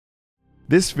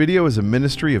This video is a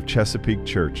ministry of Chesapeake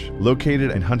Church,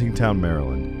 located in Huntingtown,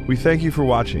 Maryland. We thank you for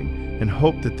watching and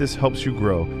hope that this helps you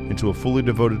grow into a fully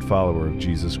devoted follower of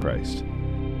Jesus Christ.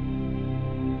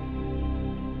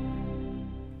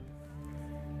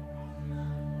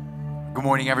 Good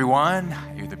morning, everyone.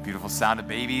 You hear the beautiful sound of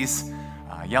babies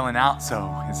yelling out,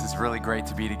 so this is really great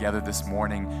to be together this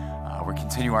morning. We're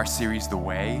continuing our series, The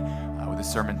Way, with a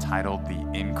sermon titled The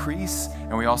Increase,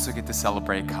 and we also get to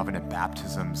celebrate covenant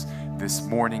baptisms this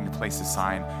morning to place a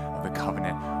sign of the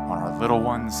covenant on our little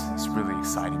ones. It's a really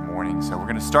exciting morning. So we're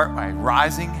going to start by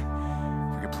rising.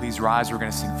 If we could please rise, we're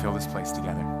going to sing Fill This Place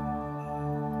together.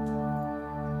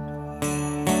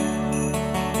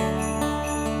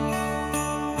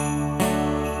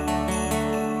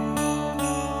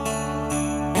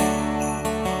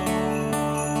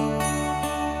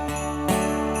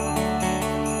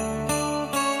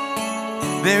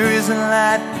 There is a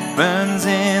light that burns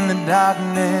in the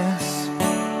darkness.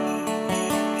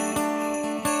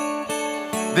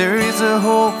 There is a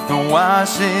hope that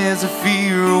washes a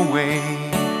fear away.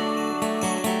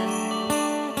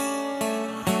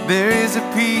 There is a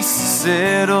peace that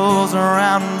settles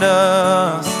around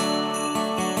us.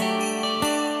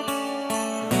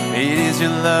 It is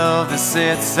your love that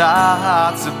sets our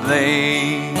hearts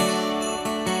ablaze.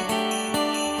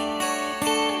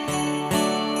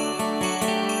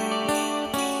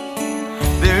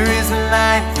 There is a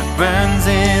light that burns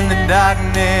in the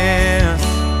darkness.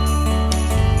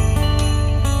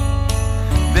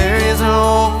 There is a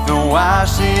hope that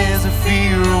washes a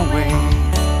fear away.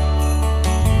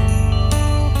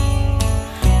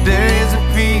 There is a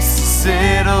peace that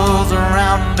settles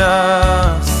around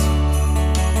us.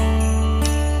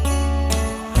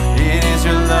 It is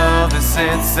your love that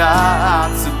sets our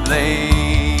hearts ablaze.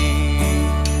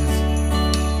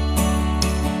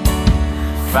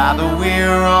 Father,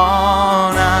 we're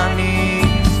on our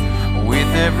knees. With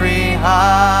every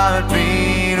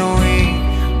heartbeat we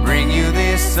bring you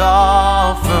this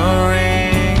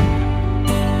offering.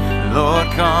 Lord,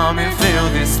 come and fill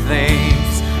this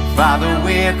place. Father,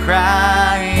 we're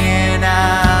crying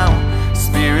out.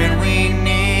 Spirit, we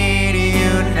need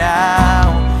you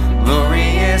now.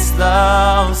 Glorious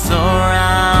love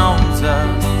surrounds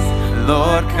us.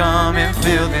 Lord, come and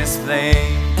fill this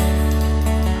place.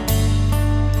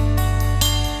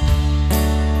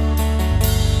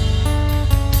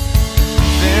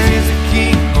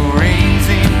 King who reigns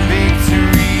in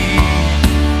victory.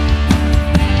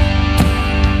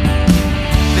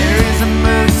 There is a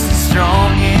mercy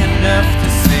strong enough to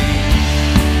save.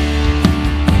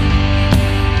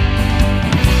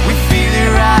 We feel it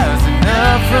rising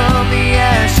up from the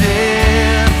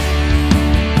ashes.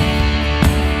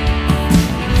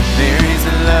 There is a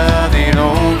love that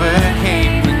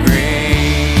overcame the grave.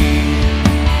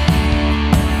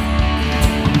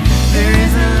 There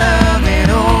is a love that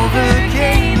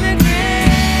overcame the grave.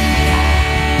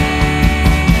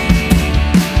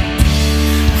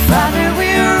 Father,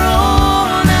 we're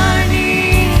on our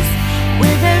knees.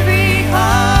 With every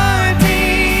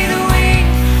heartbeat we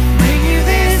bring you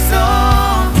this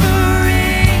offering.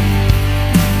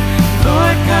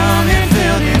 Lord, come and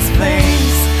fill this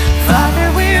place. Father,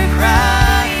 we're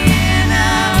crying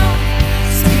out.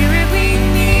 Spirit, we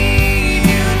need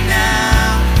you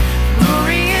now.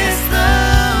 Glorious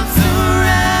love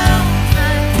surrounds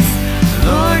us.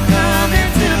 Lord, come and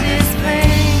fill this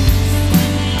place.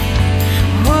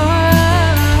 Whoa,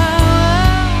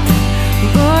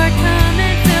 Lord, come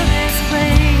and fill this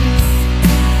place.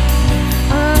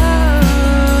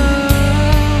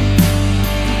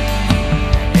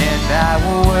 And I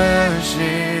will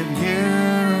worship you.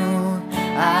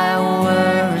 I will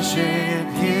worship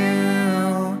you.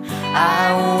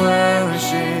 I will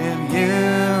worship you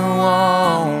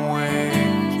always.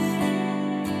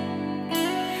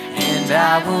 And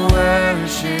I will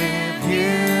worship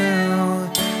you.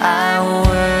 I will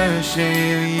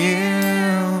worship you.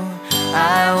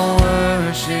 I will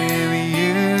worship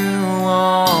you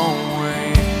always.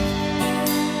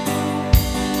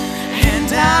 And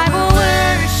I will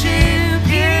worship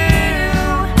you.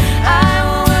 I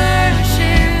will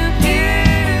worship you.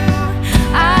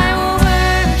 I will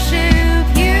worship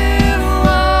you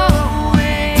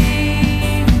always.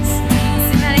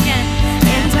 Sing that again.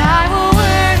 And I will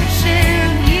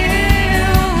worship you.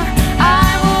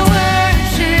 I will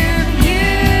worship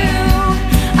you.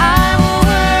 I will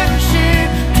worship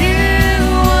you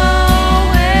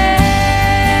always.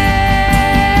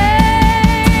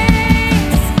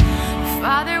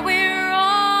 Father, we're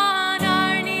on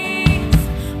our knees.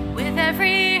 With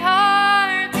every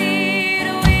heartbeat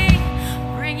we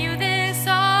bring you this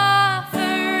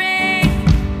offering.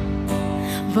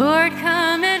 Lord, come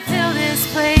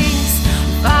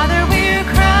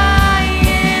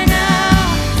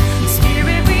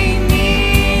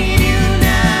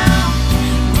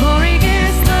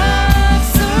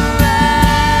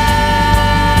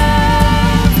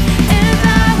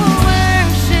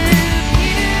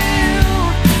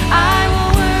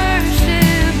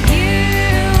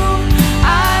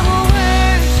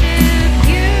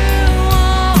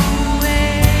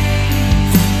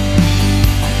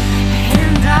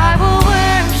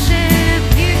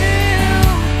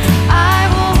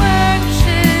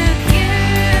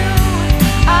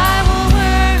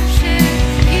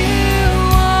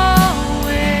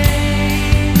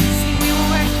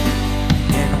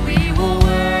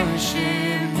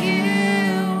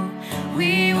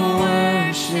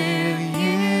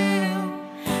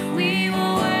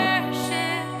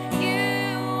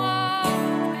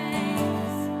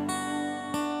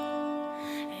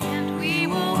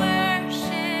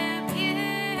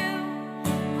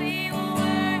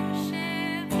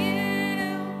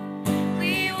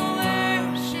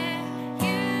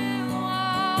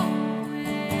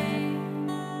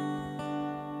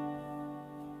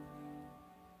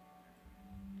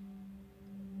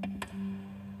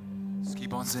Just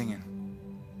keep on singing.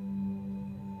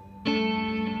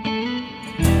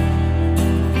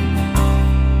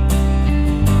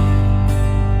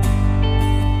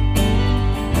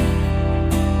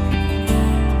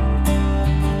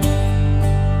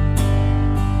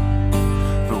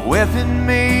 The weapon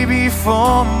may be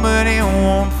formed, but it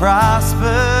won't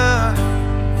prosper.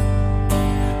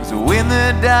 So when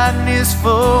the darkness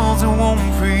falls, it won't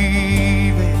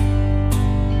prevail.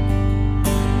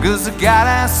 'Cause the God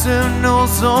I serve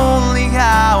knows only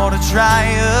how to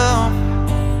triumph.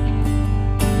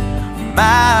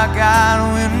 My God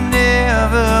will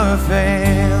never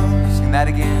fail. Sing that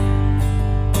again.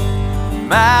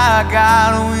 My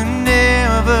God will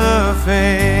never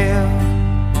fail.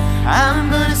 I'm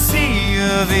gonna see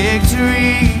a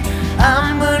victory.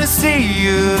 I'm gonna see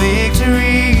a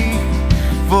victory.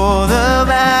 For the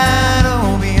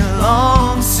battle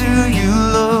belongs to you,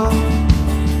 Lord.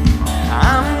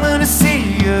 I'm gonna see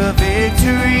a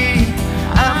victory.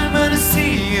 I'm gonna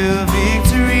see a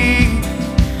victory.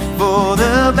 For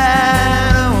the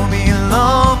battle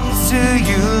belongs to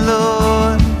you,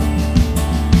 Lord.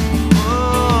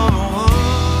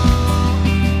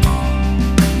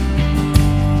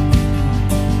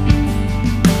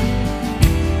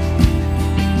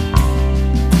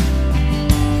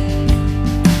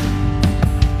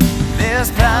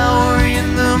 There's power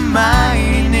in the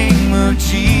mighty name of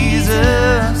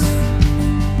Jesus.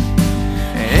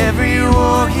 Every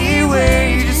war he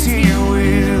wages, he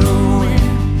will win.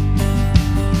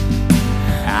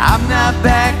 I'm not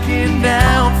backing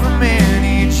down from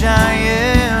any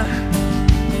giant,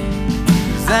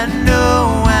 'cause I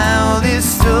know how this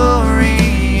story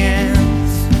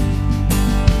ends.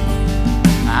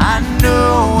 I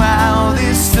know how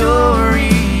this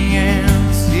story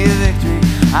ends. See a victory.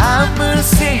 I'm gonna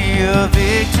see a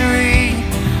victory.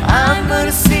 I'm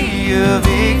gonna see a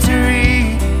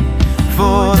victory.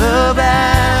 For the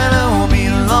battle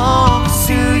belongs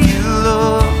to you,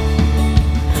 Lord.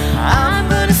 I'm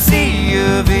gonna see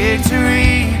a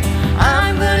victory.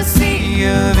 I'm gonna see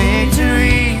a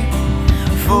victory.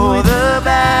 For the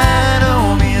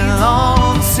battle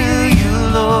belongs to you,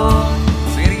 Lord.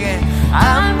 Sing it again.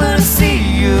 I'm gonna see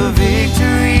a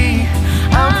victory.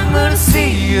 I'm gonna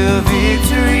see a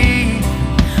victory.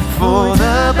 For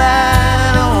the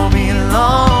battle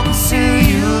belongs to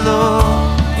you,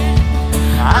 Lord.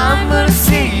 I'm gonna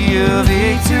see a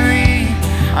victory.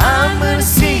 I'm gonna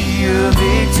see a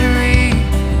victory.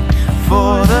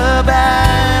 For the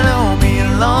battle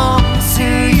belongs to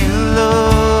you,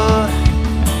 Lord.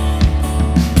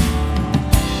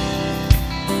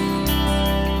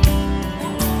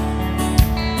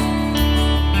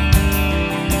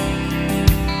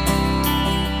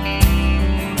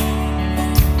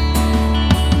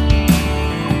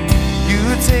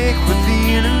 Take what the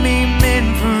enemy meant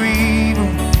for evil,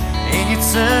 and you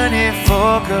turn it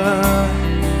for good.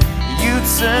 You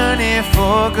turn it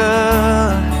for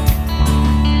good.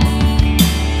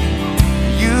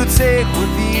 You take what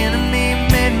the enemy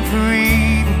meant for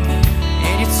evil,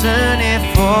 and you turn it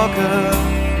for good.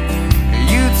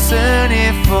 You turn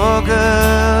it for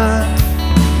good.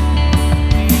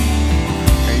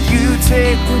 You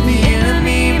take what the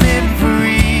enemy meant for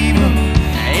evil,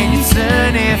 and you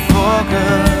turn it for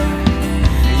good.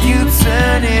 You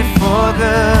turn it for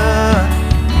good.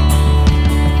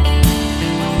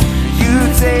 You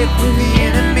take what the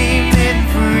enemy meant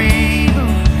for evil,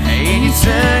 and you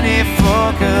turn it for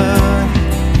good.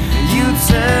 You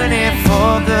turn it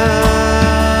for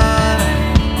good.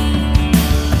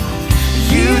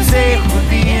 You take what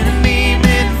the enemy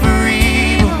meant for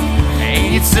evil, and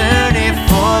you turn it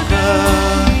for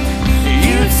good.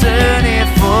 You turn it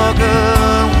for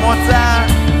good. One more time.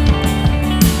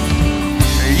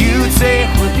 You take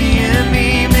what the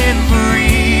enemy meant for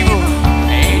evil,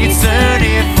 and you turn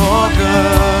it for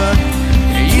good.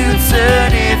 You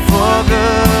turn it for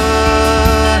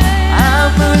good.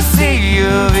 I'm gonna see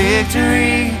a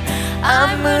victory.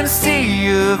 I'm gonna see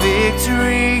a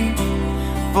victory.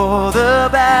 For the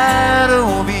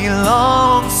battle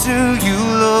belongs to you,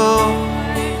 Lord.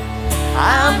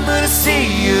 I'm gonna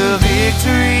see a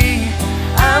victory.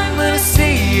 I'm gonna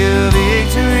see a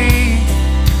victory.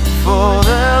 For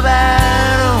the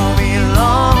battle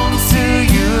belongs to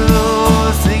you,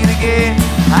 Lord. Sing it again.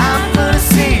 I'm gonna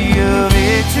see a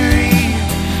victory.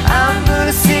 I'm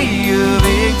gonna see a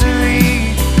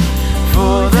victory.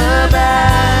 For the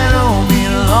battle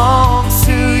belongs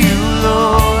to you,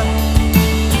 Lord.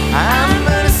 I'm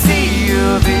gonna see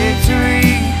a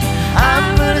victory.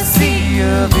 I'm gonna see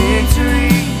a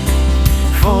victory.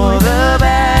 For the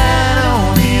battle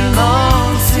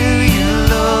belongs to you,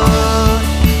 Lord.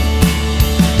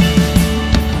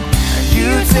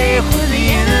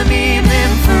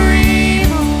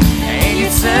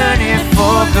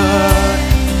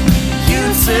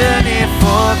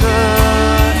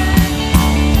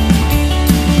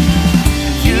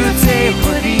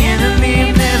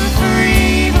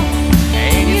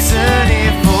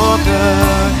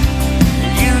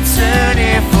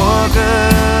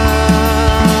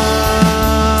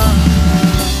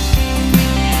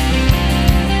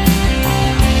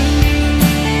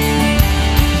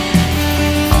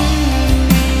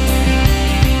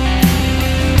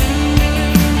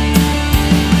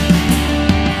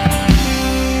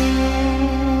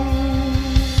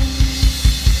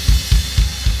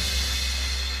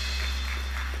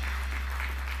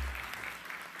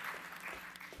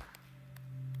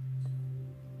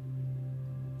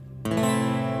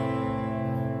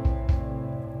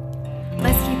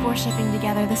 worshiping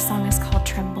together. This song is called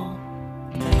Tremble.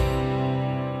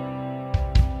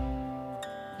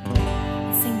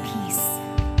 Sing peace.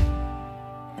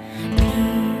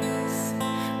 Peace,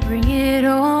 bring it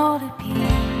all to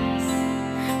peace.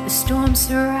 The storm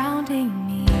surrounding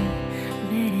me,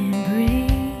 let it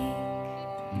break.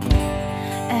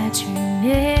 At your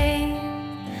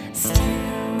name,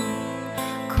 still,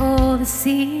 call the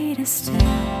sea to still,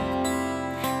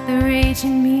 the rage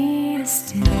in me to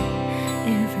still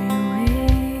every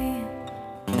way.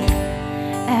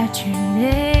 At your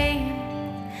name,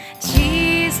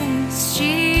 Jesus,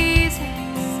 Jesus,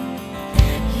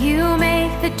 you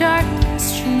make the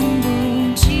darkness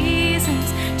tremble. Jesus,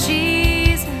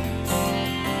 Jesus,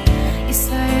 you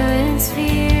silence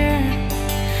fear.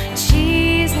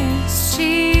 Jesus,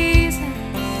 Jesus,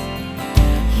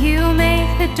 you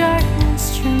make the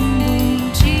darkness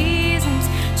tremble. Jesus,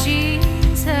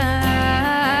 Jesus.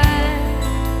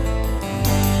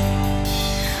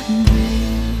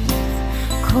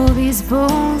 Call these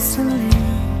bones to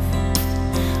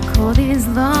live, call these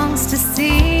lungs to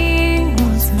sing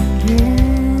once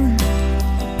again.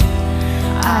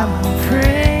 I will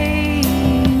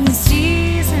praise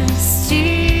Jesus,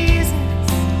 Jesus,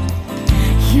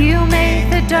 you make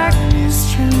the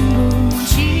darkness tremble.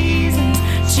 Jesus,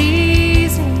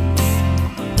 Jesus,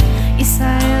 you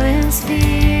silence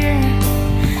fear.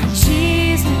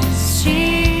 Jesus,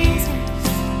 Jesus,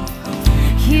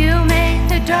 you make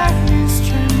the darkness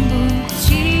tremble.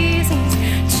 Jesus,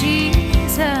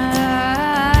 Jesus,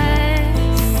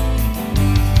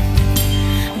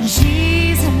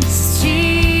 Jesus,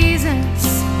 Jesus,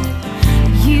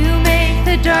 you make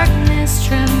the darkness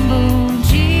tremble.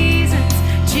 Jesus,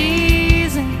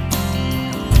 Jesus,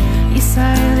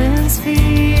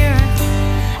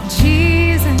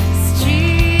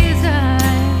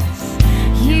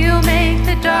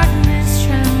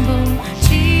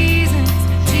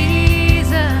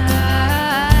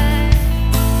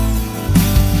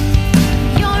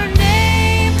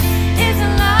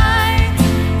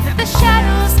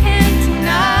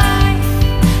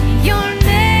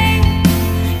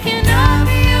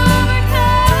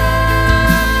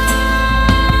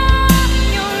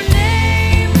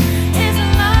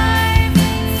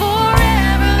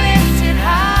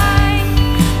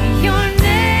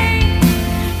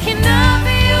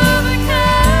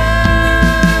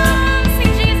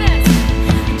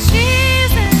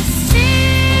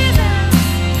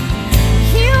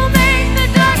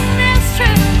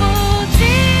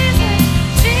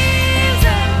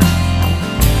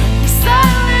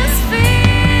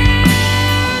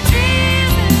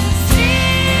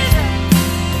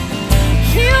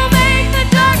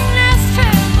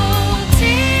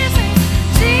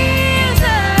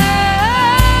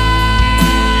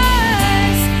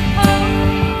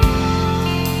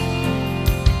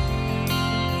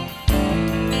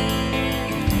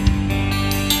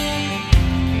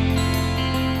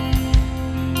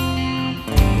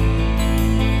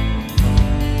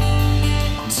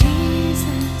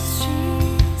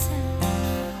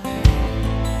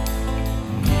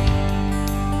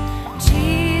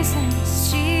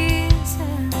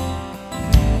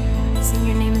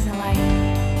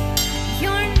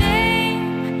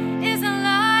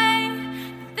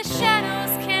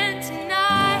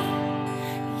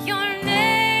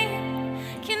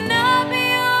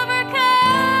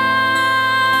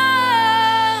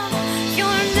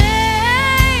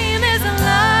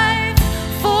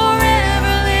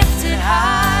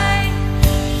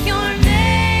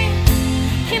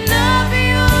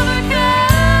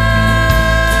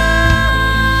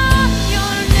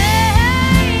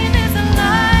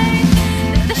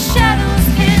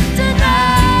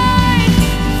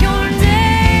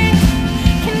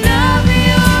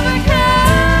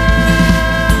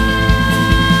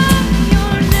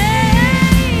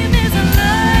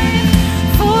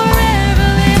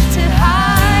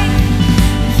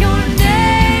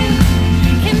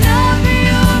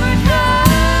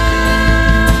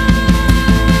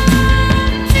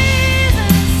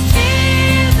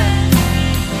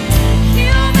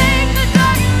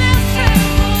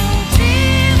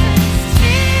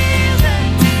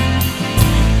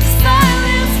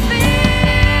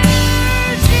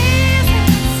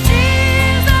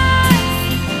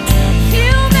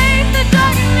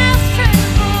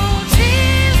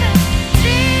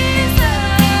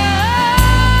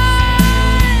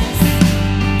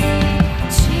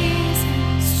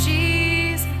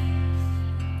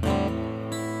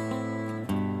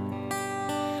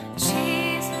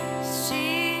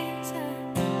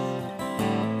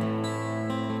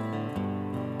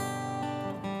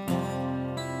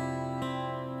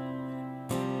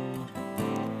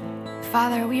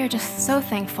 Father, we are just so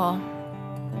thankful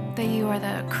that you are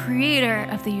the creator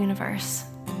of the universe,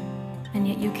 and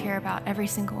yet you care about every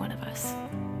single one of us.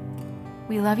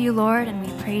 We love you, Lord, and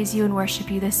we praise you and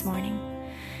worship you this morning.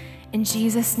 In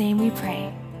Jesus' name we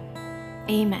pray.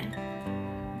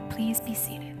 Amen. Please be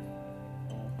seated.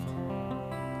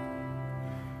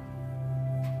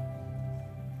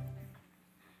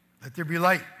 Let there be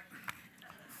light.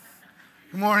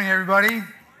 Good morning, everybody.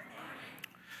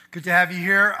 Good to have you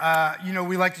here.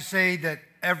 We like to say that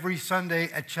every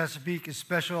Sunday at Chesapeake is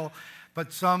special,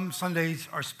 but some Sundays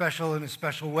are special in a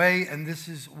special way, and this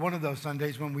is one of those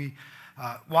Sundays when we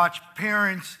watch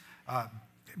parents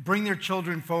bring their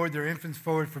children forward, their infants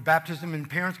forward for baptism, and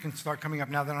parents can start coming up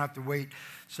now. They don't have to wait.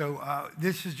 So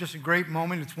this is just a great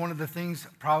moment. It's one of the things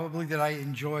probably that I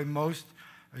enjoy most,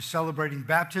 is celebrating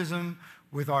baptism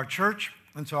with our church.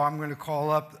 And so I'm going to call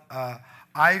up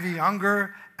Ivy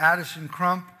Unger, Addison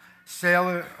Crump,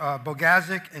 Sailor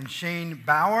Bogazic, and Shane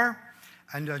Bauer.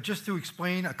 And just to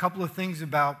explain a couple of things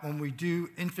about when we do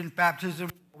infant baptism,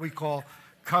 what we call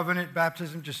covenant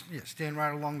baptism, just stand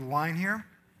right along the line here,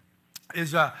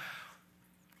 is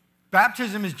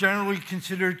baptism is generally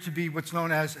considered to be what's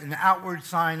known as an outward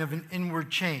sign of an inward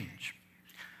change.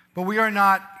 But we are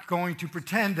not going to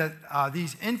pretend that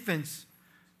these infants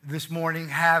this morning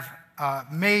have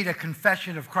made a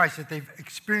confession of Christ, that they've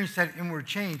experienced that inward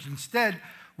change. Instead,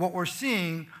 what we're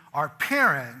seeing are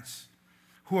parents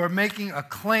who are making a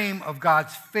claim of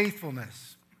God's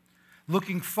faithfulness,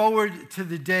 looking forward to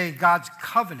the day, God's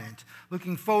covenant,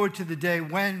 looking forward to the day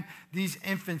when these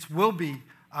infants will be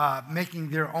making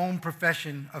their own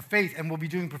profession of faith, and we'll be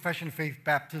doing profession of faith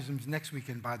baptisms next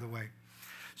weekend, by the way.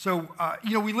 So,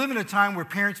 we live in a time where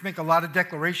parents make a lot of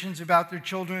declarations about their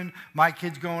children. My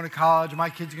kid's going to college. My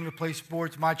kid's going to play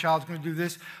sports. My child's going to do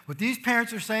this. What these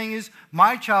parents are saying is,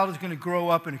 my child is going to grow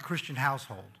up in a Christian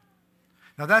household.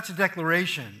 Now, that's a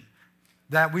declaration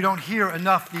that we don't hear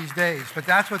enough these days, but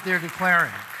that's what they're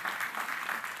declaring.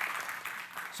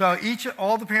 So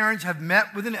all the parents have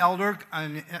met with an elder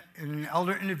in an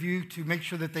elder interview to make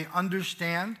sure that they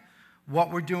understand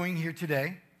what we're doing here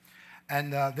today.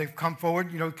 And they've come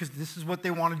forward, because this is what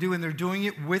they want to do, and they're doing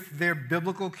it with their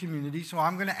biblical community. So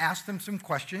I'm going to ask them some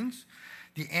questions.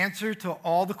 The answer to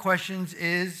all the questions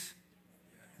is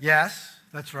yes.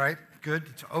 That's right. Good.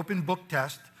 It's an open book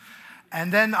test.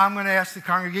 And then I'm going to ask the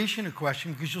congregation a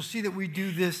question, because you'll see that we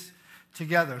do this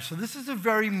together. So this is a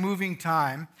very moving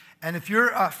time. And if you're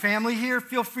a family here,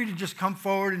 feel free to just come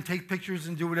forward and take pictures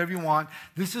and do whatever you want.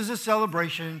 This is a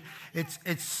celebration.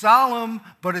 It's solemn,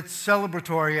 but it's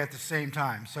celebratory at the same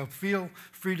time. So feel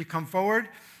free to come forward.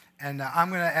 And I'm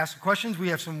going to ask the questions. We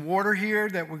have some water here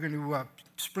that we're going to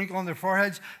sprinkle on their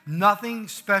foreheads. Nothing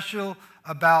special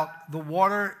about the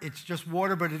water. It's just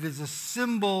water, but it is a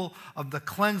symbol of the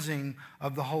cleansing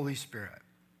of the Holy Spirit.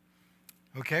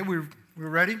 Okay, we're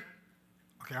ready?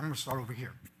 Okay, I'm going to start over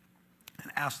here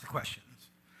and ask the questions.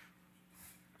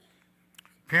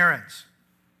 Parents,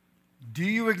 do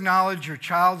you acknowledge your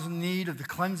child's need of the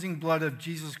cleansing blood of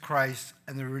Jesus Christ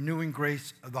and the renewing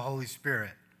grace of the Holy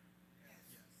Spirit?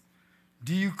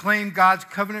 Do you claim God's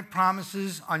covenant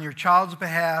promises on your child's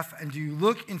behalf, and do you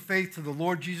look in faith to the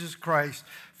Lord Jesus Christ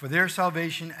for their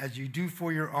salvation as you do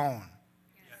for your own?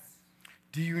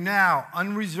 Do you now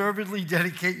unreservedly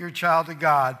dedicate your child to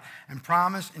God and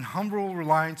promise in humble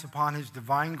reliance upon his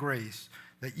divine grace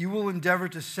that you will endeavor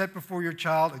to set before your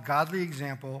child a godly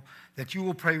example, that you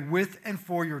will pray with and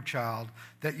for your child,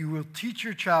 that you will teach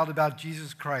your child about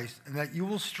Jesus Christ, and that you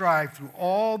will strive through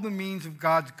all the means of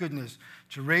God's goodness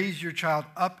to raise your child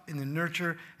up in the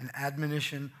nurture and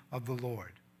admonition of the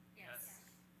Lord?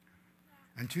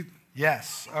 Yes.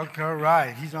 Yes. Okay, all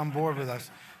right. He's on board with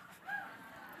us.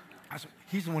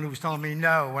 He's the one who was telling me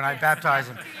no when I baptized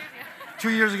him.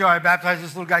 2 years ago, I baptized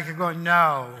this little guy, kept going,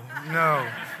 no.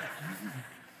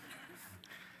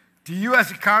 Do you as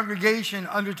a congregation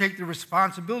undertake the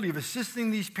responsibility of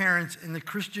assisting these parents in the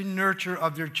Christian nurture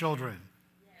of their children?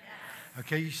 Yes.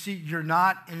 Okay, you see, you're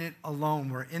not in it alone.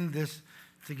 We're in this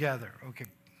together. Okay.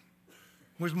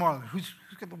 Where's Marlon? Who's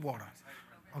got the water?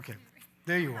 Okay,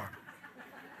 there you are.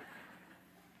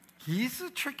 He's a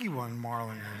tricky one,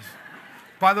 Marlon is.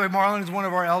 By the way, Marlon is one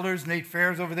of our elders. Nate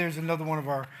Fair's over there is another one of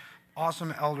our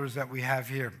awesome elders that we have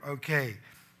here. Okay,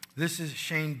 this is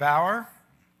Shane Bauer.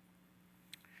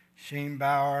 Shane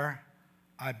Bauer,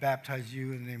 I baptize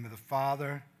you in the name of the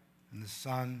Father, and the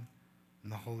Son,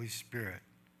 and the Holy Spirit.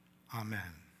 Amen.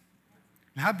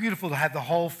 And how beautiful to have the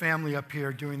whole family up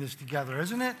here doing this together,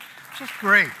 isn't it? It's just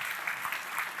great.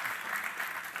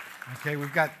 Okay,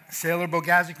 we've got Sailor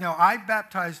Bogazic. Now, I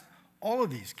baptized all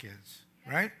of these kids,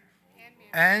 right?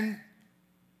 And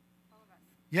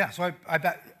Yeah, so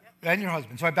and your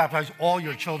husband. So I baptize all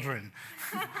your children.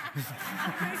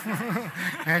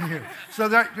 And you. So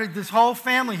this whole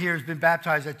family here has been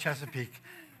baptized at Chesapeake.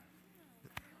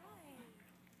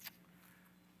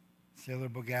 Sailor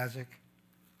Bogazic,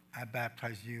 I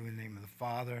baptize you in the name of the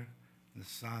Father, and the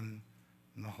Son,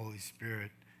 and the Holy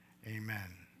Spirit.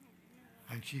 Amen.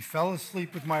 And she fell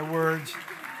asleep with my words.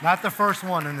 Not the first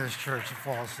one in this church to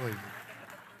fall asleep.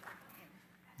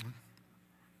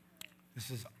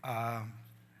 This is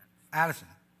Addison.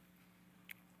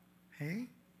 Hey?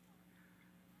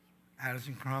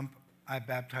 Addison Crump, I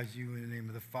baptize you in the name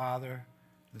of the Father,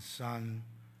 the Son,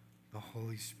 the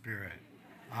Holy Spirit.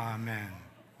 Amen.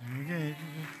 Okay.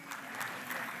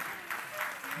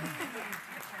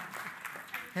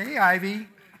 Hey, Ivy.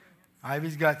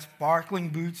 Ivy's got sparkling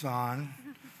boots on.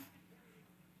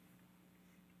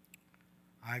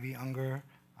 Ivy Unger,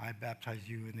 I baptize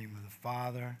you in the name of the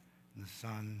Father, and the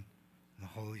Son, and the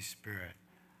Holy Spirit.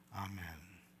 Amen.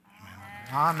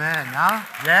 Amen. Huh?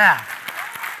 Yeah.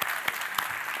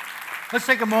 Let's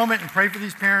take a moment and pray for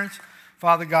these parents.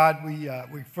 Father God, we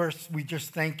just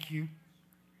thank you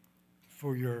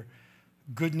for your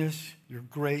goodness, your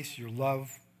grace, your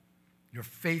love, your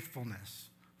faithfulness.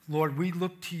 Lord, we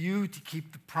look to you to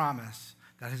keep the promise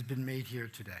that has been made here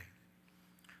today.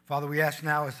 Father, we ask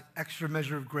now as extra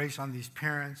measure of grace on these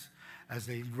parents as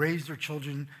they raise their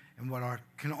children in what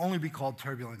can only be called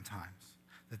turbulent times,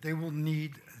 that they will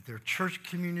need their church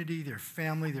community, their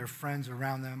family, their friends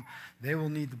around them. They will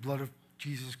need the blood of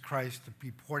Jesus Christ to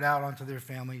be poured out onto their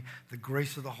family, the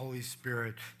grace of the Holy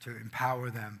Spirit to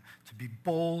empower them to be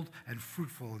bold and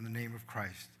fruitful in the name of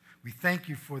Christ. We thank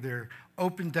you for their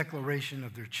open declaration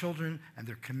of their children and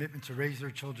their commitment to raise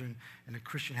their children in a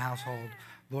Christian household.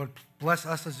 Lord, bless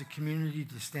us as a community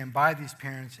to stand by these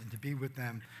parents and to be with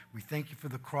them. We thank you for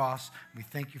the cross. We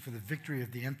thank you for the victory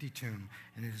of the empty tomb.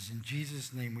 And it is in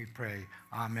Jesus' name we pray.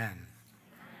 Amen.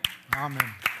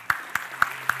 Amen.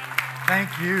 Thank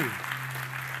you.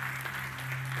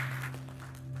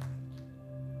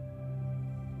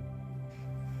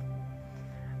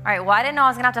 All right, well, I didn't know I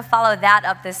was going to have to follow that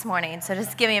up this morning, so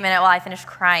just give me a minute while I finish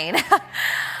crying.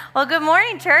 Well, good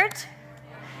morning, church.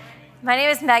 My name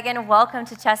is Megan. Welcome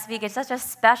to Chesapeake. It's such a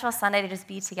special Sunday to just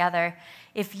be together.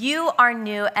 If you are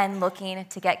new and looking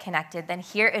to get connected, then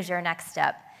here is your next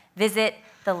step. Visit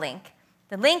the link.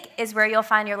 The link is where you'll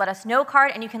find your Let Us Know card,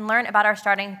 and you can learn about our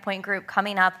Starting Point group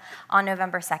coming up on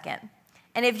November 2nd.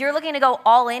 And if you're looking to go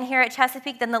all in here at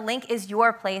Chesapeake, then the link is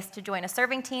your place to join a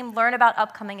serving team, learn about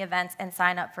upcoming events, and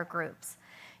sign up for groups.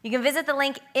 You can visit the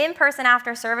link in person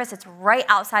after service. It's right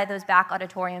outside those back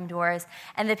auditorium doors,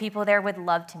 and the people there would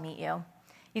love to meet you.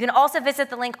 You can also visit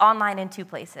the link online in two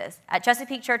places, at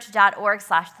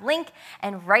chesapeakechurch.org/link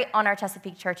and right on our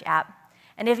Chesapeake Church app.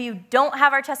 And if you don't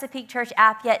have our Chesapeake Church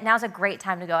app yet, now's a great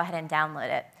time to go ahead and download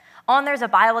it. On there's a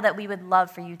Bible that we would love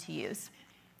for you to use.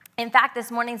 In fact, this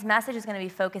morning's message is going to be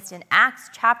focused in Acts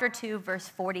chapter 2, verse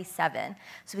 47,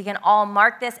 so we can all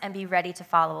mark this and be ready to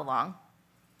follow along.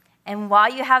 And while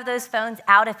you have those phones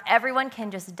out, if everyone can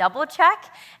just double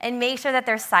check and make sure that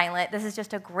they're silent, this is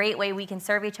just a great way we can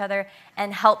serve each other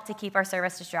and help to keep our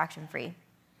service distraction free.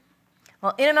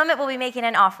 Well, in a moment, we'll be making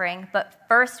an offering, but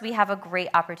first we have a great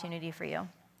opportunity for you.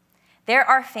 There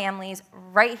are families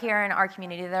right here in our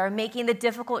community that are making the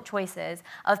difficult choices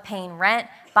of paying rent,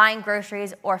 buying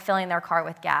groceries, or filling their car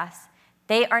with gas.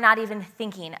 They are not even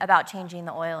thinking about changing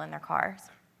the oil in their cars.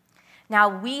 Now,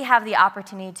 we have the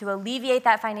opportunity to alleviate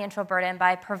that financial burden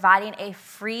by providing a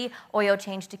free oil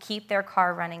change to keep their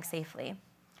car running safely.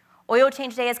 Oil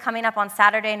Change Day is coming up on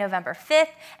Saturday, November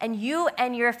 5th, and you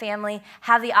and your family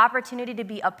have the opportunity to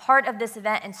be a part of this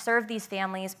event and serve these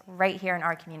families right here in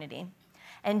our community.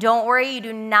 And don't worry, you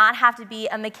do not have to be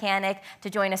a mechanic to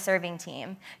join a serving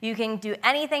team. You can do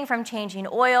anything from changing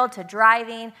oil to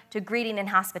driving to greeting and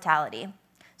hospitality.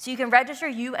 So you can register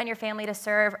you and your family to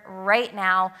serve right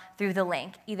now through the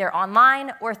link, either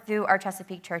online or through our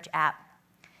Chesapeake Church app.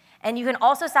 And you can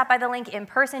also stop by the link in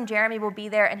person. Jeremy will be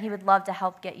there, and he would love to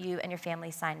help get you and your family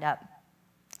signed up.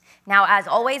 Now, as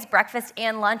always, breakfast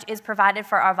and lunch is provided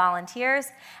for our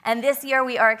volunteers. And this year,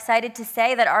 we are excited to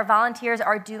say that our volunteers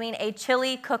are doing a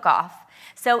chili cook-off.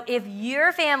 So if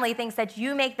your family thinks that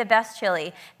you make the best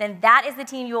chili, then that is the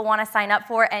team you will want to sign up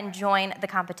for and join the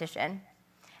competition.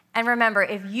 And remember,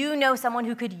 if you know someone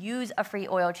who could use a free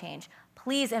oil change,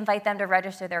 please invite them to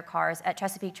register their cars at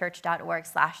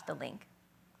chesapeakechurch.org/the-link.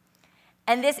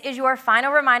 And this is your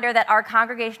final reminder that our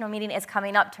congregational meeting is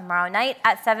coming up tomorrow night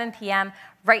at 7 p.m.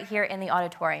 right here in the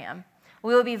auditorium.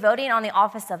 We will be voting on the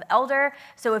office of elder,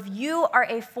 so if you are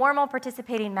a formal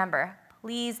participating member,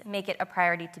 please make it a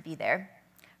priority to be there.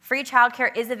 Free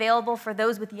childcare is available for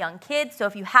those with young kids, so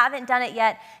if you haven't done it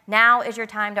yet, now is your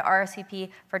time to RSVP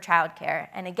for childcare.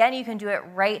 And again, you can do it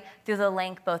right through the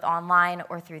link, both online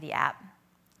or through the app.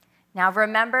 Now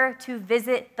remember to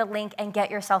visit the link and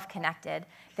get yourself connected.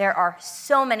 There are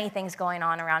so many things going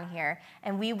on around here,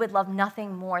 and we would love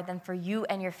nothing more than for you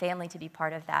and your family to be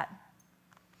part of that.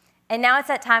 And now it's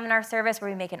that time in our service where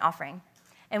we make an offering.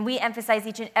 And we emphasize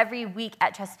each and every week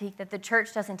at Chesapeake that the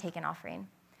church doesn't take an offering.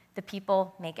 The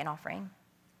people make an offering.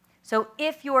 So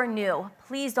if you're new,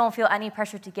 please don't feel any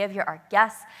pressure to give. You're our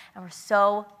guests, and we're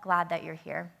so glad that you're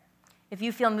here. If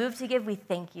you feel moved to give, we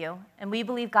thank you, and we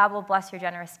believe God will bless your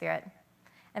generous spirit.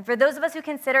 And for those of us who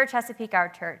consider Chesapeake our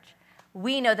church,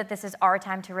 we know that this is our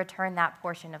time to return that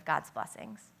portion of God's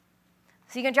blessings.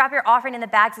 So you can drop your offering in the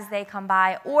bags as they come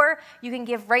by, or you can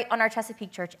give right on our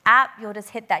Chesapeake Church app. You'll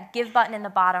just hit that give button in the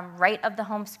bottom right of the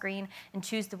home screen and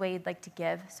choose the way you'd like to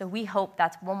give. So we hope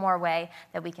that's one more way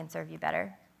that we can serve you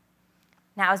better.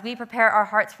 Now, as we prepare our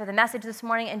hearts for the message this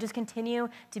morning and just continue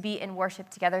to be in worship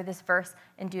together, this verse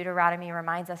in Deuteronomy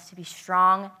reminds us to be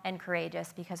strong and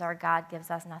courageous because our God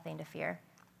gives us nothing to fear.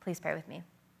 Please pray with me.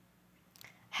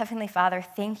 Heavenly Father,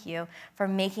 thank you for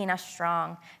making us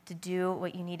strong to do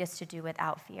what you need us to do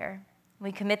without fear.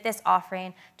 We commit this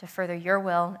offering to further your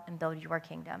will and build your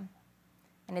kingdom.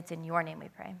 And it's in your name we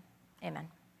pray. Amen.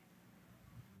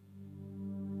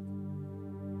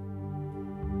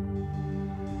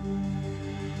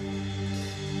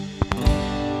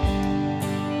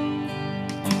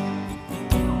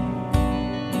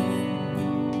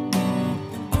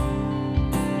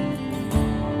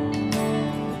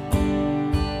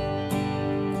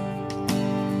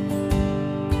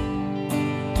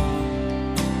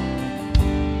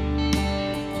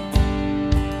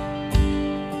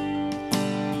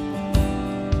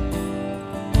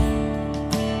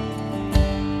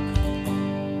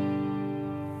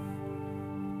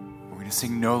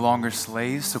 Sing No Longer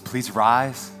Slaves, so please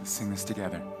rise and sing this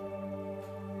together.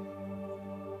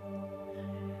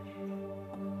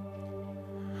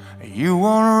 You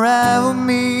won't rival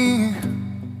me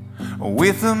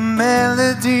with a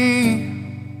melody.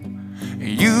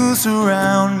 You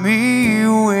surround me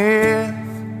with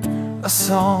a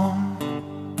song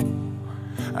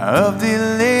of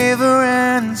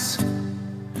deliverance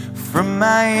from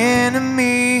my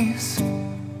enemies,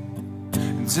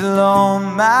 till all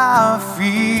my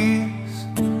fears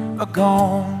are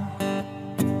gone.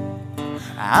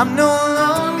 I'm no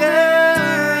longer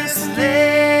a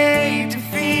slave to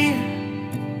fear.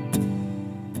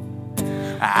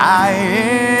 I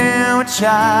am a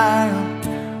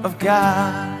child of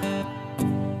God.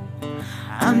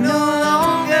 I'm no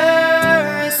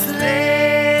longer a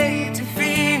slave to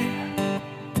fear.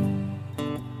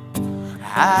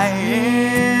 I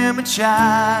am a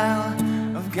child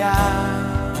of God.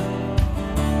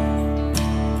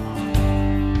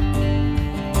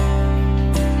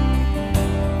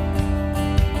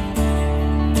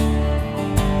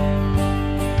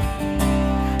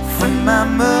 From my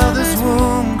mother's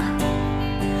womb,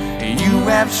 you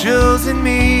have chosen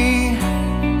me.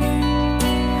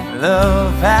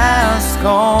 Love has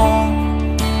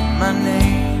called my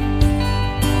name.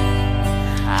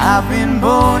 I've been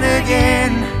born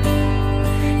again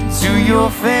into your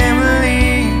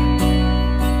family.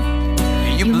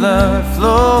 Your blood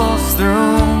flows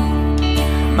through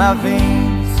my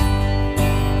veins.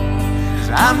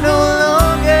 'Cause I'm no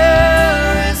longer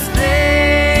a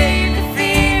slave to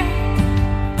fear.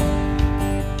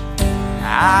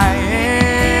 I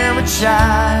am a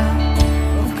child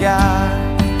of God.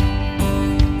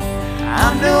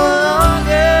 I'm no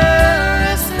longer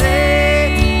a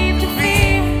slave to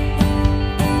fear.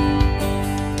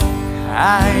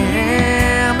 I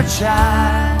am a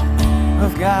child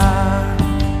of God.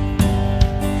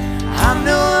 I'm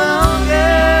no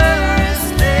longer a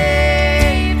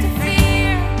slave to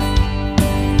fear.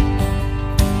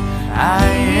 I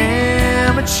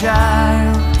am a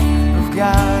child of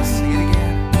God. Sing it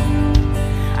again.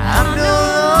 I'm no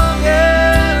longer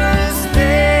a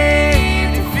slave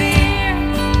to fear.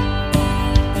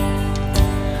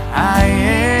 I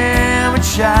am a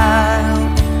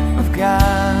child of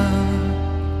God.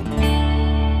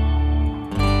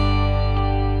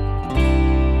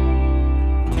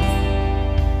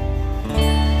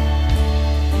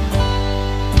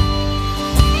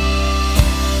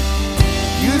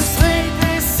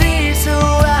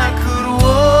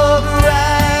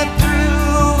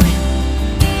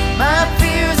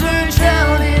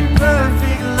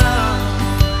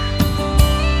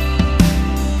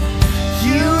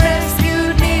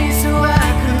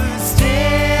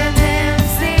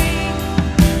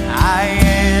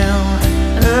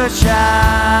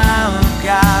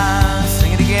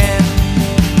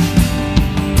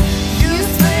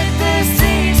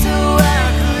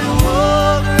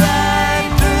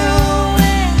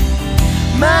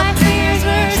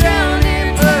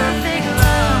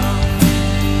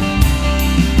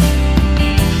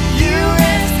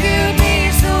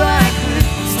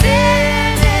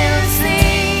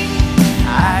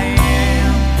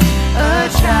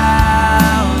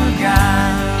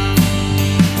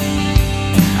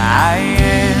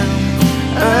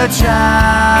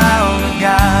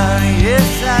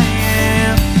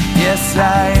 Yes,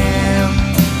 I am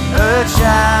a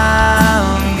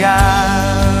child of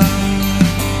God.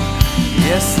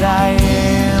 Yes, I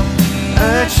am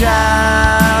a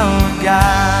child of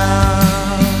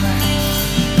God.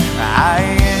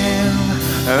 I am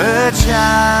a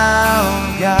child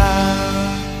of God.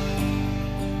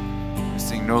 We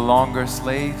sing no longer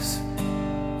slaves.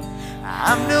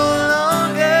 I'm no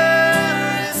longer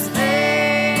a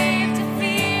slave to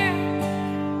fear.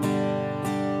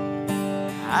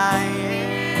 I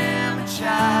am a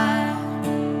child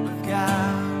of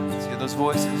God. Let's hear those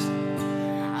voices.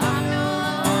 I'm no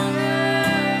longer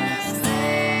a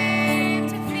slave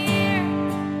to fear.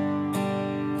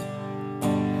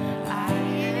 I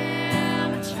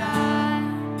am a child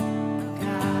of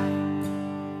God.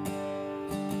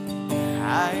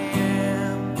 I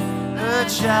am a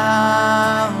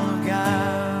child of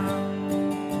God.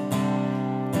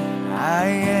 I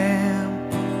am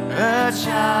a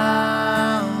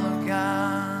child of God.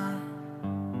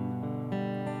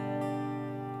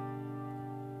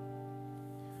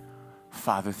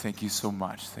 Father, thank you so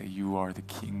much that you are the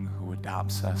King who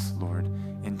adopts us, Lord,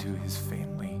 into his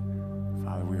family.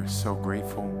 Father, we are so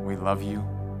grateful. We love you.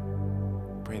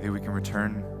 Pray that we can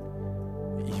return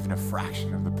even a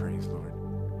fraction of the praise, Lord.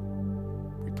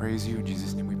 We praise you. In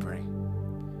Jesus' name we pray.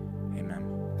 Amen.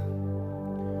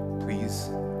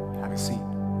 Please have a seat.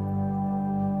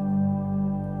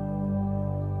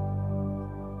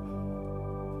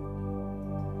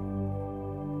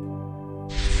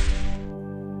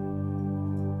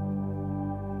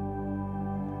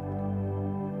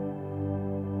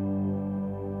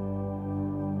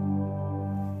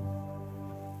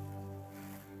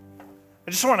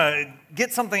 I just want to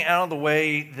get something out of the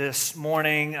way this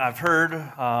morning. I've heard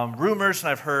rumors and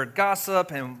I've heard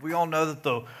gossip, and we all know that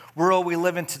the world we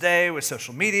live in today with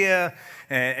social media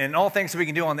and all things that we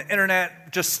can do on the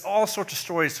internet, just all sorts of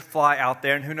stories fly out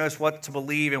there, and who knows what to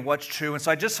believe and what's true. And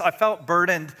so I felt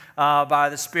burdened by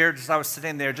the Spirit as I was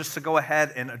sitting there just to go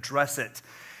ahead and address it.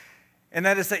 And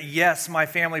that is that, yes, my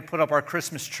family put up our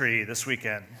Christmas tree this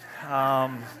weekend.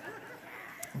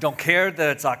 Don't care that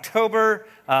it's October.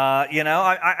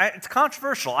 It's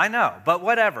controversial, I know, but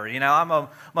whatever. I'm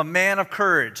a man of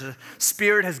courage. The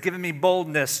Spirit has given me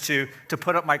boldness to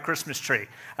put up my Christmas tree.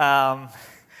 I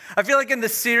feel like in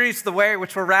this series, The Way,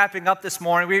 which we're wrapping up this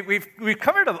morning, we've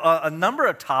covered a number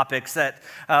of topics that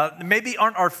maybe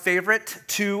aren't our favorite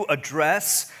to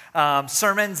address.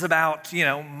 Sermons about,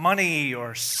 money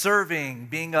or serving,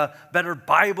 being a better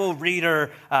Bible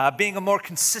reader, being a more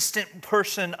consistent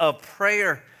person of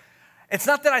prayer. It's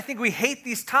not that I think we hate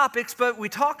these topics, but we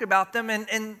talk about them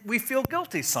and we feel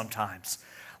guilty sometimes.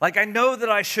 Like, I know that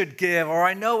I should give, or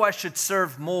I know I should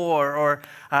serve more, or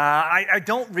I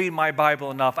don't read my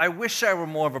Bible enough. I wish I were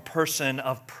more of a person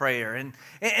of prayer. And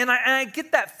I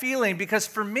get that feeling because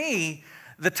for me,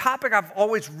 the topic I've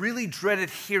always really dreaded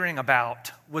hearing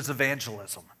about was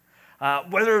evangelism.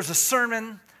 Whether it was a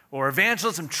sermon or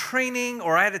evangelism training,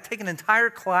 or I had to take an entire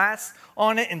class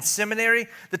on it in seminary,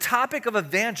 the topic of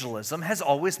evangelism has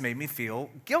always made me feel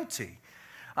guilty.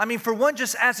 I mean, for one,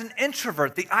 just as an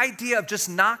introvert, the idea of just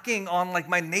knocking on like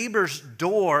my neighbor's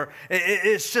door,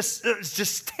 it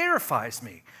just terrifies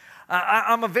me.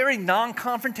 I'm a very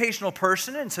non-confrontational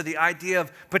person, and so the idea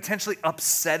of potentially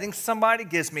upsetting somebody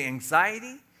gives me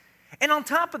anxiety. And on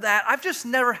top of that, I've just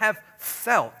never have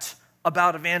felt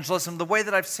about evangelism the way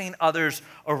that I've seen others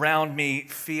around me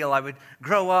feel. I would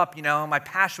grow up, my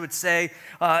pastor would say,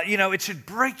 it should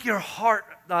break your heart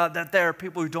that there are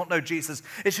people who don't know Jesus.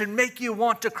 It should make you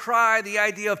want to cry, the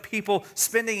idea of people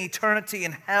spending eternity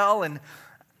in hell. And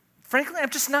frankly,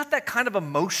 I'm just not that kind of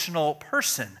emotional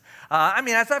person.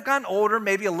 As I've gotten older,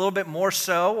 maybe a little bit more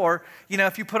so, or,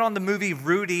 if you put on the movie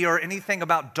Rudy or anything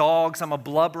about dogs, I'm a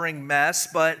blubbering mess,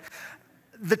 but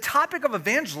the topic of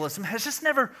evangelism has just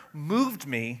never moved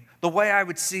me the way I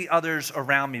would see others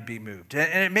around me be moved.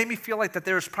 And it made me feel like that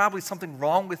there was probably something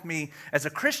wrong with me as a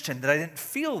Christian that I didn't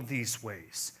feel these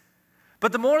ways.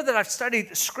 But the more that I've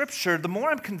studied Scripture, the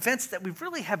more I'm convinced that we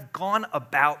really have gone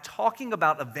about talking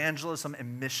about evangelism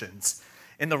and missions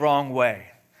in the wrong way.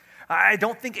 I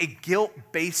don't think a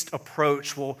guilt-based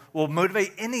approach will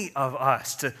motivate any of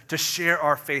us to share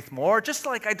our faith more, just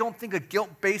like I don't think a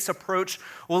guilt-based approach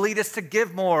will lead us to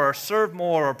give more or serve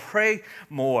more or pray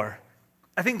more.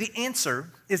 I think the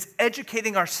answer is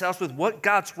educating ourselves with what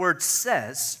God's Word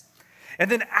says and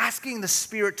then asking the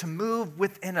Spirit to move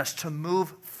within us, to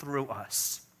move through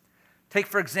us. Take,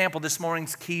 for example, this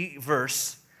morning's key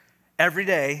verse. Every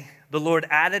day, the Lord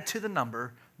added to the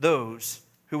number those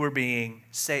who were being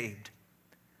saved.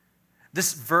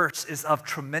 This verse is of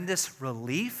tremendous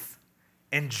relief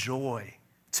and joy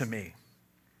to me.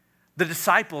 The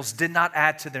disciples did not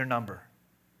add to their number.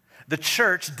 The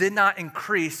church did not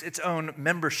increase its own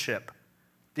membership.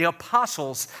 The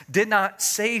apostles did not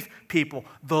save people.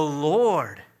 The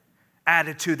Lord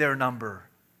added to their number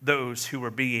those who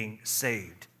were being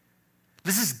saved.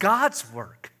 This is God's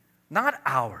work, not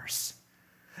ours.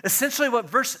 Essentially, what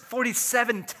verse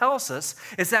 47 tells us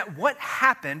is that what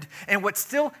happened and what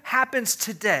still happens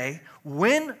today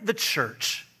when the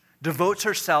church devotes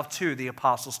herself to the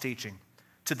apostles' teaching,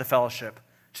 to the fellowship,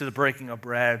 to the breaking of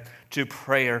bread, to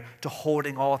prayer, to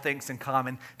holding all things in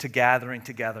common, to gathering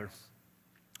together.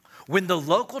 When the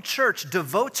local church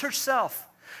devotes herself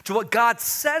to what God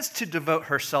says to devote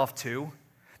herself to,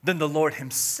 then the Lord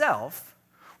himself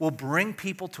will bring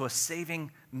people to a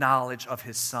saving knowledge of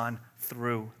his Son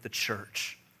through the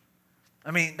church.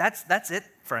 I mean, that's it,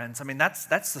 friends. I mean, that's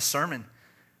the sermon.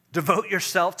 Devote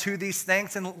yourself to these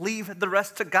things and leave the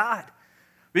rest to God.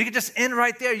 We could just end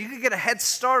right there. You could get a head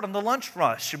start on the lunch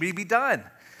rush. We'd be done.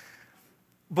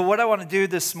 But what I want to do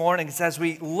this morning is, as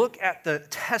we look at the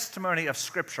testimony of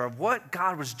Scripture, of what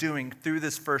God was doing through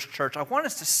this first church, I want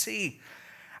us to see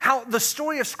how the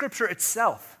story of Scripture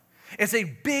itself is a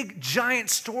big, giant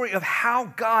story of how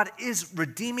God is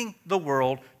redeeming the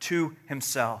world to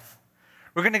himself.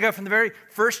 We're going to go from the very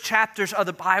first chapters of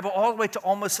the Bible all the way to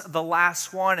almost the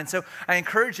last one. And so I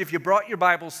encourage you, if you brought your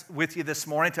Bibles with you this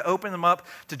morning, to open them up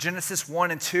to Genesis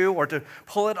 1 and 2, or to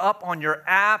pull it up on your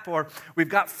app, or we've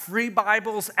got free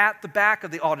Bibles at the back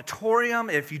of the auditorium.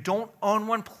 If you don't own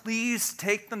one, please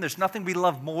take them. There's nothing we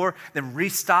love more than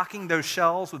restocking those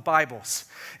shelves with Bibles.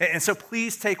 And so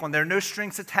please take one. There are no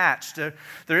strings attached.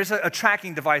 There is a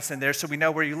tracking device in there so we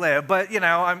know where you live. But,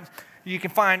 you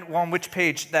can find on which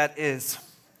page that is.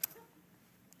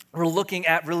 We're looking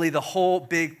at really the whole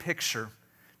big picture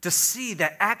to see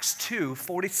that Acts 2,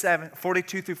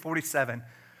 42 through 47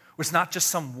 was not just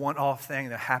some one-off thing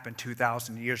that happened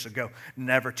 2,000 years ago,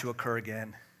 never to occur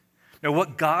again. No,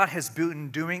 what God has been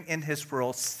doing in his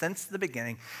world since the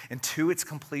beginning and to its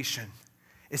completion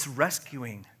is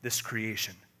rescuing this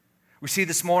creation. We see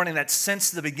this morning that since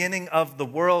the beginning of the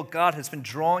world, God has been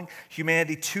drawing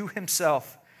humanity to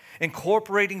himself,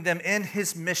 incorporating them in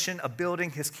his mission of building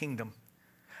his kingdom.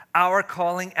 Our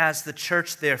calling as the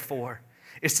church, therefore,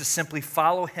 is to simply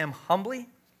follow him humbly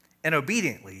and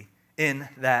obediently in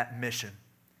that mission.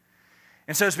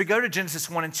 And so as we go to Genesis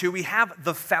 1 and 2, we have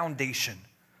the foundation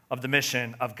of the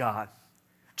mission of God.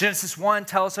 Genesis 1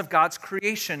 tells of God's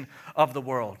creation of the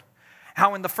world,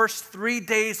 how in the first 3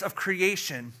 days of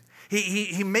creation,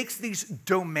 he makes these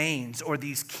domains or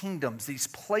these kingdoms, these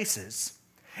places.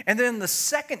 And then the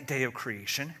second day of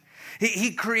creation,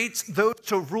 he creates those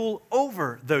to rule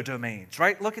over the domains,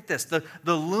 right? Look at this. The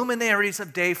luminaries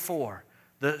of day 4,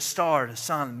 the star, the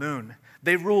sun, the moon,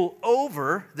 they rule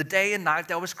over the day and night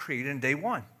that was created in day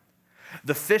 1.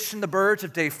 The fish and the birds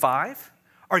of day 5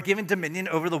 are given dominion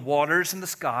over the waters and the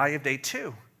sky of day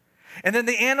 2. And then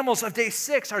the animals of day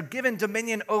 6 are given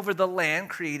dominion over the land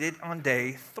created on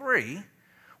day 3,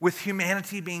 with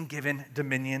humanity being given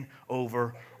dominion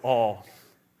over all.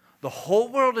 The whole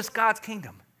world is God's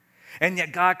kingdom, and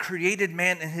yet God created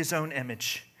man in his own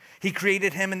image. He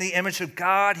created him in the image of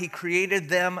God. He created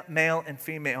them male and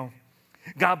female.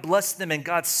 God blessed them, and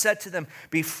God said to them,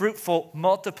 "Be fruitful,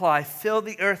 multiply, fill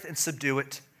the earth and subdue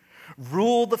it.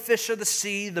 Rule the fish of the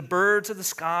sea, the birds of the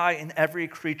sky, and every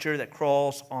creature that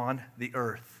crawls on the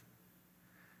earth."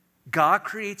 God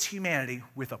creates humanity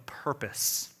with a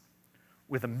purpose,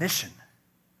 with a mission,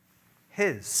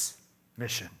 his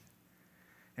mission.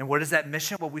 And what is that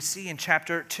mission? Well, we see in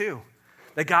chapter 2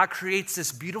 that God creates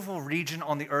this beautiful region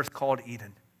on the earth called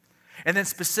Eden. And then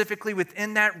specifically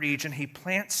within that region, he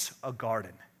plants a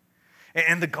garden.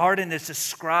 And the garden is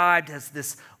described as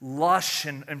this lush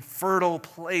and fertile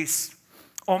place,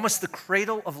 almost the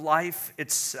cradle of life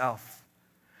itself.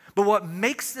 But what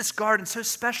makes this garden so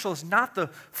special is not the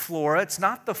flora, it's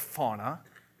not the fauna,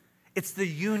 it's the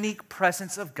unique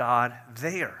presence of God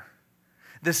there.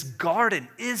 This garden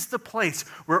is the place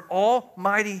where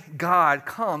Almighty God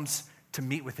comes to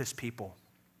meet with his people,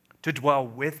 to dwell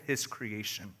with his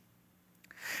creation.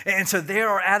 And so there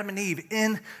are Adam and Eve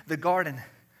in the garden.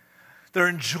 They're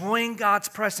enjoying God's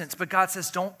presence, but God says,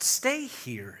 don't stay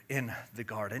here in the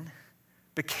garden,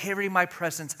 but carry my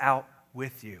presence out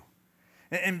with you.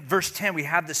 In verse 10, we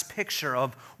have this picture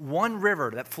of one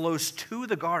river that flows to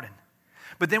the garden.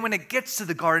 But then when it gets to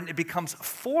the garden, it becomes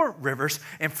 4 rivers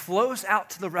and flows out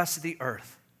to the rest of the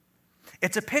earth.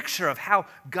 It's a picture of how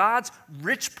God's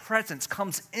rich presence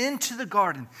comes into the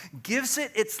garden, gives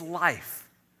it its life,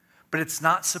 but it's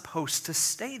not supposed to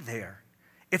stay there.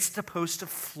 It's supposed to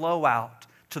flow out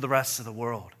to the rest of the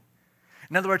world.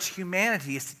 In other words,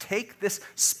 humanity is to take this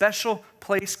special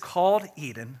place called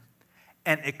Eden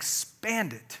and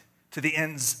expand it to the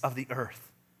ends of the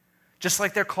earth. Just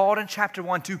like they're called in chapter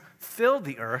 1 to fill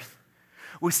the earth,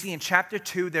 we see in chapter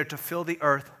 2 they're to fill the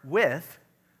earth with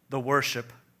the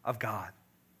worship of God.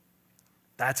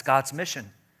 That's God's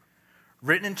mission.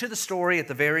 Written into the story at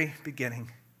the very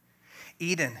beginning,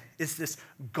 Eden is this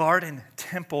garden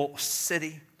temple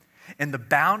city, and the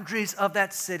boundaries of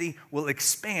that city will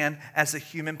expand as the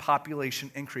human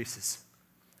population increases.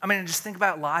 I mean, just think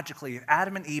about it logically. If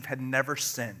Adam and Eve had never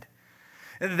sinned,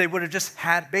 they would have just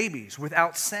had babies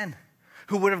without sin,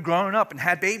 who would have grown up and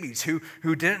had babies who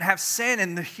didn't have sin,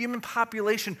 and the human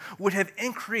population would have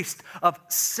increased of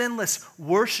sinless,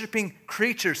 worshiping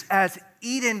creatures. As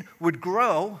Eden would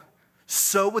grow,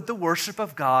 so would the worship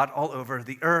of God all over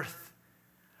the earth.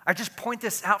 I just point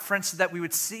this out, friends, so that we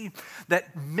would see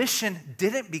that mission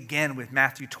didn't begin with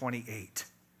Matthew 28.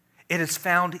 It is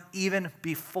found even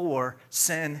before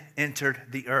sin entered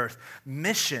the earth.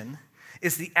 Mission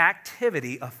is the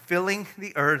activity of filling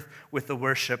the earth with the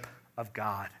worship of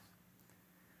God,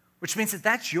 which means that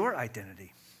that's your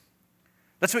identity.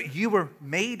 That's what you were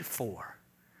made for.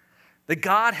 That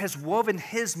God has woven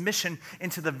his mission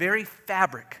into the very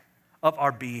fabric of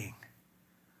our being.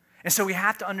 And so we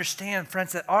have to understand,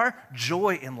 friends, that our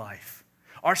joy in life,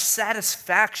 our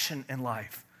satisfaction in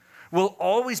life, will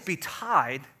always be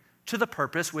tied to the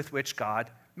purpose with which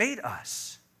God made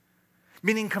us.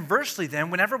 Meaning, conversely,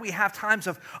 then, whenever we have times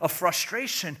of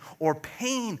frustration or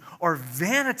pain or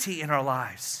vanity in our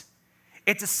lives,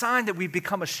 it's a sign that we've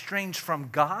become estranged from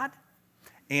God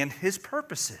and his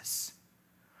purposes.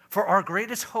 For our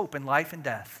greatest hope in life and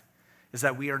death is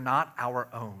that we are not our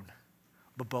own,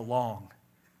 but belong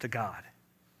to God.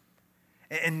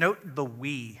 And note the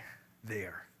we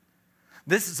there.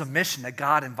 This is a mission that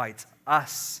God invites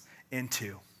us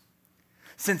into.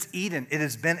 Since Eden, it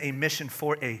has been a mission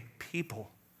for a people.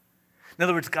 In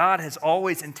other words, God has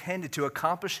always intended to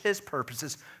accomplish his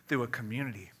purposes through a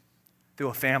community, through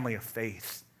a family of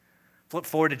faith. Flip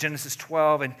forward to Genesis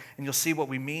 12, and you'll see what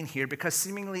we mean here, because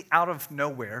seemingly out of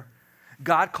nowhere,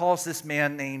 God calls this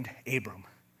man named Abram,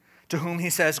 to whom he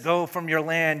says, "Go from your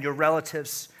land, your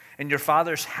relatives, and your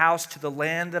father's house to the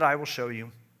land that I will show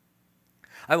you.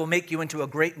 I will make you into a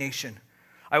great nation.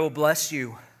 I will bless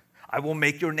you. I will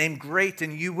make your name great,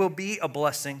 and you will be a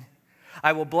blessing.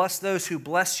 I will bless those who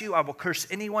bless you. I will curse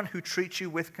anyone who treats you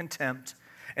with contempt,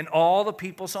 and all the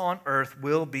peoples on earth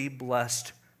will be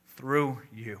blessed through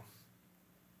you."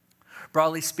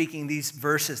 Broadly speaking, these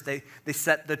verses, they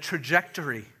set the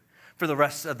trajectory for the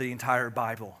rest of the entire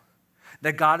Bible.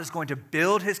 That God is going to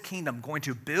build his kingdom, going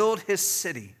to build his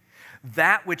city,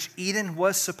 that which Eden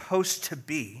was supposed to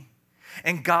be,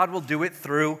 and God will do it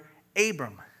through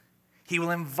Abram. He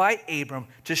will invite Abram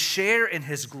to share in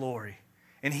his glory,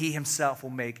 and he himself will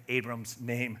make Abram's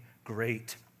name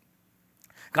great.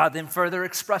 God then further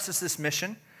expresses this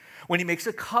mission when he makes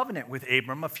a covenant with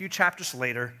Abram a few chapters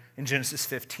later in Genesis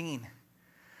 15.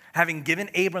 Having given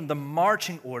Abram the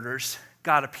marching orders,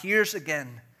 God appears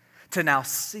again to now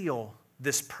seal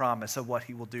this promise of what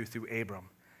he will do through Abram.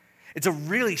 It's a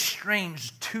really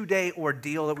strange 2-day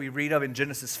ordeal that we read of in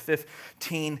Genesis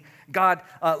 15. God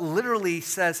literally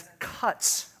says,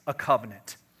 cuts a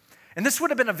covenant. And this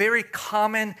would have been a very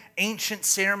common ancient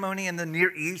ceremony in the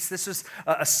Near East. This was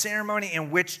a ceremony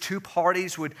in which two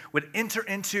parties would enter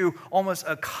into almost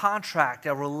a contract,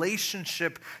 a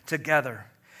relationship together.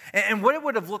 And what it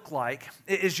would have looked like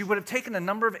is you would have taken a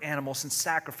number of animals and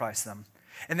sacrificed them,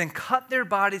 and then cut their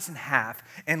bodies in half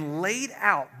and laid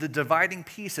out the dividing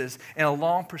pieces in a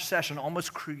long procession,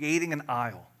 almost creating an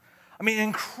aisle. I mean,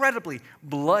 incredibly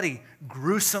bloody,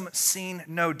 gruesome scene,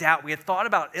 no doubt. We had thought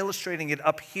about illustrating it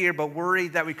up here, but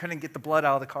worried that we couldn't get the blood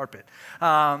out of the carpet.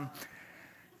 But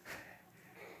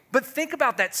think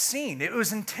about that scene. It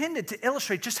was intended to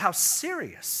illustrate just how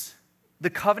serious the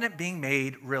covenant being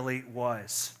made really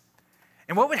was.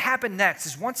 And what would happen next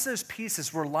is once those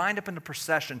pieces were lined up in the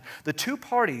procession, the two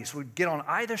parties would get on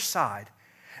either side,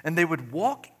 and they would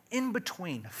walk in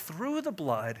between through the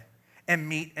blood and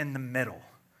meet in the middle.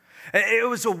 It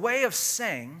was a way of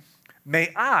saying,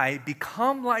 may I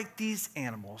become like these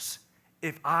animals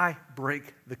if I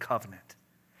break the covenant.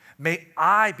 May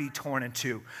I be torn in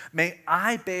two. May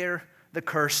I bear the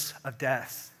curse of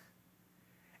death.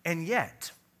 And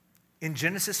yet, in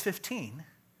Genesis 15,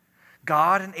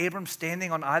 God and Abram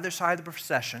standing on either side of the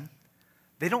procession,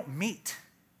 they don't meet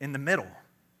in the middle.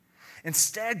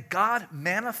 Instead, God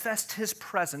manifests his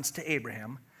presence to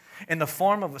Abraham in the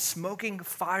form of a smoking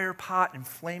fire pot and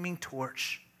flaming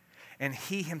torch, and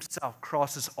he himself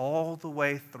crosses all the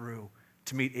way through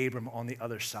to meet Abram on the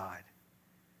other side.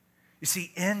 You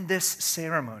see, in this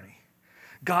ceremony,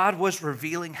 God was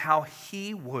revealing how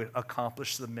he would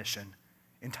accomplish the mission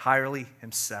entirely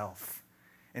himself.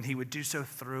 And he would do so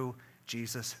through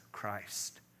Jesus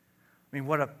Christ. I mean,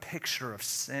 what a picture of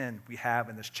sin we have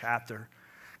in this chapter.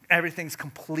 Everything's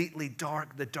completely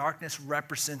dark, the darkness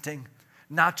representing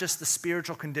not just the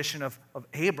spiritual condition of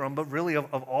Abram, but really of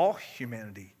all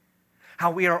humanity.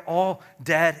 How we are all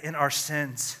dead in our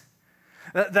sins.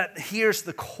 That here's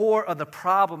the core of the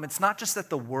problem. It's not just that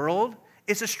the world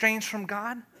is estranged from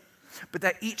God, but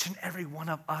that each and every one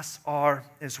of us are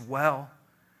as well.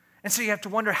 And so you have to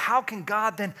wonder, how can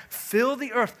God then fill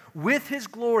the earth with his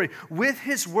glory, with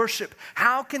his worship?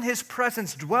 How can his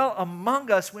presence dwell among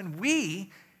us when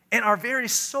we, in our very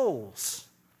souls,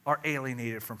 are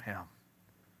alienated from him?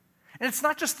 And it's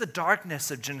not just the darkness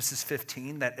of Genesis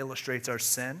 15 that illustrates our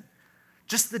sin,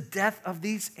 just the death of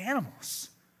these animals.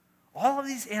 All of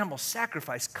these animals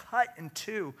sacrificed, cut in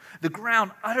two, the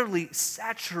ground utterly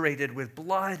saturated with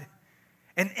blood.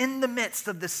 And in the midst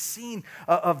of this scene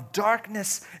of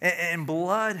darkness and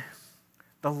blood,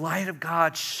 the light of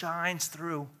God shines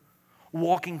through,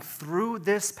 walking through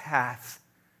this path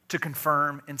to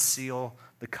confirm and seal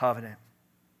the covenant.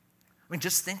 I mean,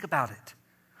 just think about it.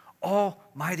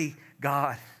 Almighty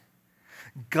God,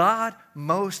 God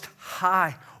Most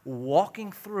High,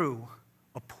 walking through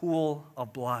a pool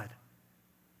of blood.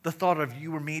 The thought of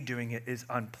you or me doing it is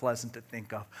unpleasant to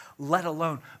think of, let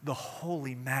alone the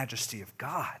holy majesty of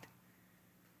God.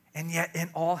 And yet in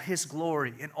all his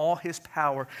glory, in all his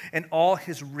power, in all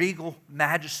his regal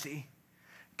majesty,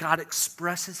 God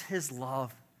expresses his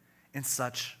love in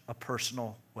such a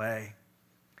personal way.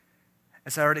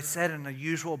 As I already said, in a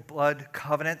usual blood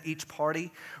covenant, each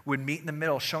party would meet in the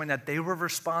middle, showing that they were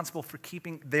responsible for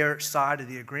keeping their side of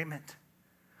the agreement.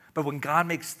 But when God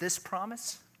makes this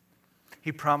promise,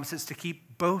 he promises to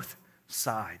keep both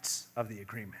sides of the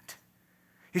agreement.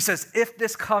 He says, if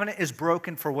this covenant is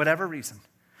broken for whatever reason,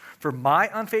 for my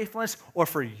unfaithfulness or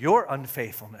for your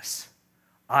unfaithfulness,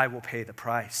 I will pay the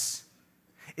price.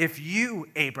 If you,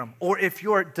 Abram, or if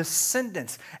your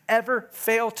descendants ever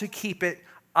fail to keep it,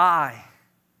 I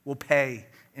will pay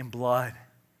in blood.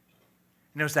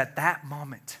 And it was at that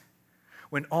moment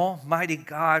when Almighty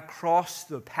God crossed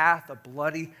the path of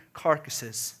bloody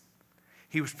carcasses,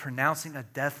 he was pronouncing a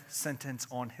death sentence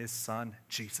on his son,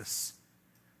 Jesus.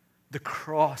 The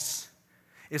cross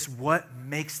is what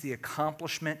makes the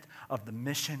accomplishment of the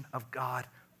mission of God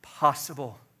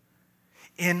possible.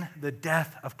 In the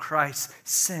death of Christ,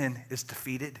 sin is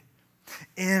defeated.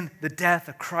 In the death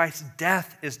of Christ,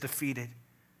 death is defeated.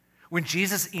 When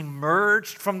Jesus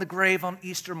emerged from the grave on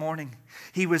Easter morning,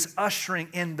 he was ushering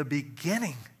in the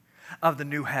beginning of the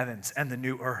new heavens and the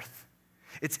new earth.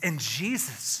 It's in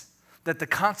Jesus that the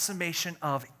consummation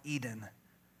of Eden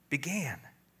began.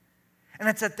 And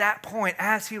it's at that point,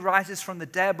 as he rises from the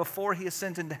dead, before he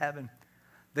ascends into heaven,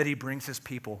 that he brings his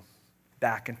people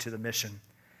back into the mission.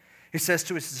 He says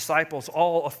to his disciples,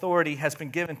 all authority has been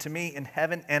given to me in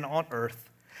heaven and on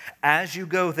earth. As you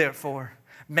go, therefore,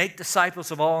 make disciples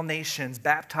of all nations,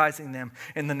 baptizing them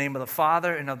in the name of the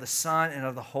Father and of the Son and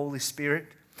of the Holy Spirit,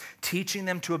 teaching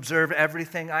them to observe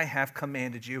everything I have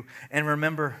commanded you. And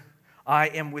remember, I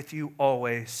am with you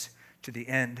always to the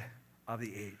end of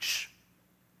the age.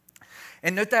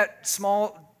 And note that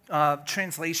small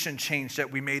translation change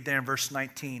that we made there in verse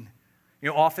 19. You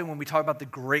know, often when we talk about the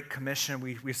Great Commission,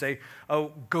 we say,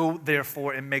 oh, go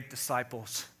therefore and make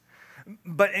disciples.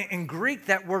 But in Greek,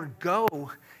 that word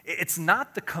go, it's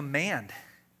not the command.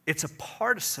 It's a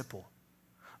participle.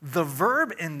 The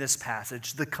verb in this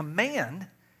passage, the command,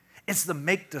 is the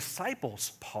make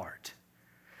disciples part.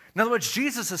 In other words,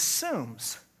 Jesus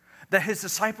assumes that his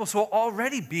disciples will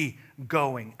already be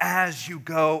going as you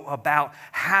go about,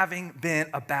 having been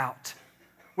about.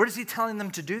 What is he telling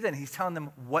them to do then? He's telling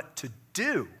them what to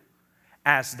do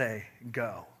as they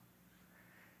go.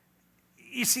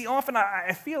 You see, often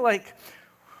I feel like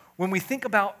when we think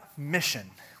about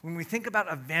mission, when we think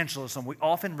about evangelism, we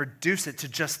often reduce it to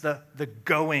just the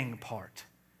going part,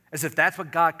 as if that's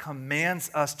what God commands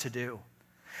us to do.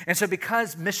 And so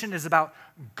because mission is about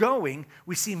going,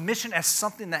 we see mission as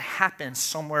something that happens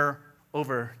somewhere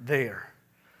over there.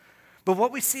 But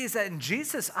what we see is that in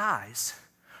Jesus' eyes,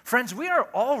 friends, we are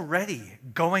already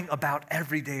going about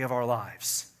every day of our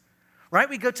lives, right?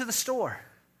 We go to the store.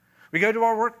 We go to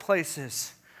our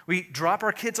workplaces. We drop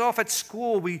our kids off at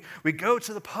school. We go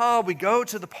to the pub. We go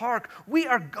to the park. We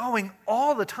are going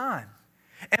all the time.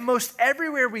 And most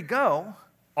everywhere we go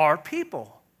are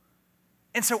people.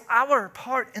 And so our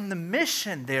part in the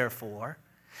mission, therefore,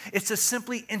 is to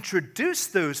simply introduce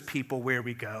those people where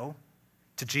we go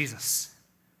to Jesus,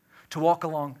 to walk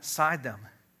alongside them,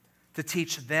 to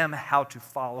teach them how to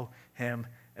follow him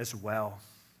as well.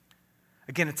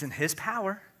 Again, it's in his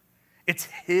power. It's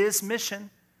his mission.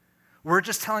 We're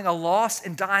just telling a lost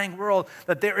and dying world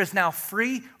that there is now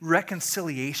free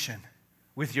reconciliation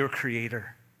with your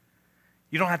Creator.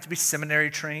 You don't have to be seminary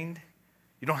trained.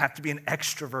 You don't have to be an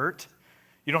extrovert.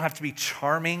 You don't have to be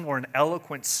charming or an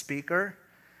eloquent speaker.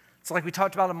 It's like we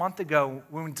talked about a month ago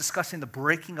when we were discussing the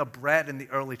breaking of bread in the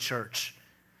early church.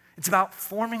 It's about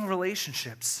forming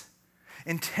relationships,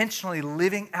 intentionally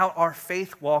living out our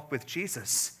faith walk with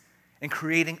Jesus, and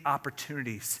creating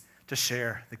opportunities to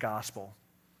share the gospel.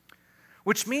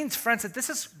 Which means, friends, that this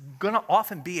is going to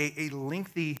often be a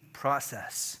lengthy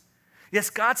process. Yes,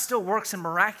 God still works in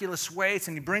miraculous ways,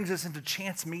 and he brings us into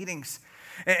chance meetings,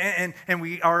 and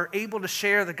we are able to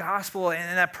share the gospel,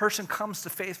 and that person comes to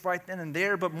faith right then and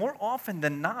there. But more often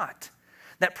than not,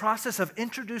 that process of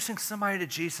introducing somebody to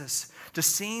Jesus, to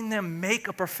seeing them make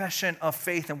a profession of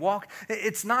faith and walk,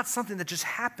 it's not something that just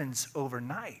happens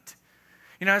overnight.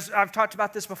 You know, as I've talked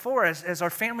about this before, as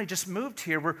our family just moved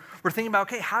here, we're thinking about,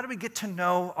 okay, how do we get to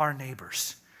know our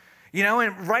neighbors? You know,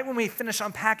 and right when we finished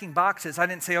unpacking boxes, I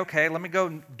didn't say, okay, let me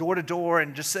go door to door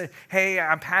and just say, hey,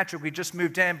 I'm Patrick, we just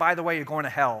moved in. By the way, you're going to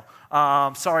hell.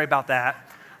 Sorry about that.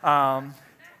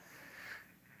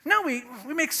 No, we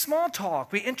make small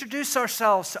talk. We introduce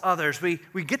ourselves to others.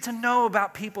 We get to know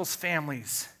about people's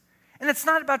families. And it's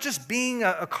not about just being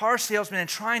a car salesman and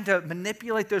trying to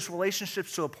manipulate those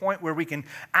relationships to a point where we can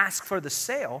ask for the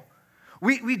sale.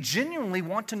 We genuinely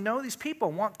want to know these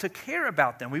people, want to care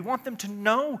about them. We want them to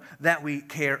know that we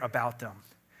care about them.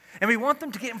 And we want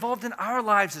them to get involved in our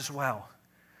lives as well,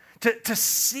 to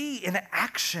see in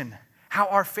action how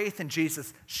our faith in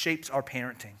Jesus shapes our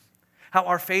parenting, how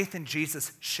our faith in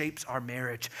Jesus shapes our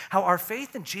marriage, how our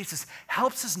faith in Jesus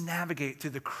helps us navigate through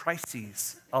the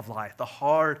crises of life, the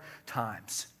hard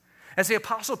times. As the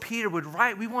Apostle Peter would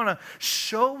write, we want to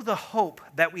show the hope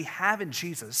that we have in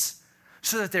Jesus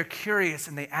so that they're curious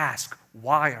and they ask,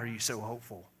 why are you so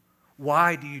hopeful?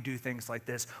 Why do you do things like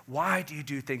this? Why do you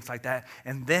do things like that?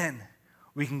 And then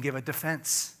we can give a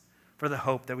defense for the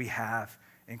hope that we have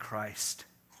in Christ.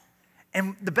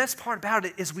 And the best part about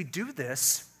it is we do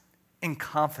this in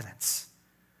confidence.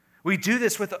 We do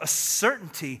this with a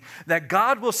certainty that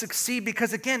God will succeed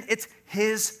because, again, it's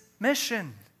his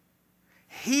mission.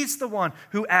 He's the one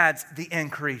who adds the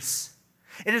increase.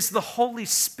 It is the Holy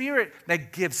Spirit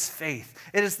that gives faith.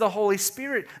 It is the Holy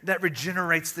Spirit that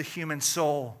regenerates the human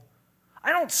soul.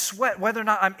 I don't sweat whether or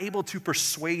not I'm able to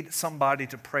persuade somebody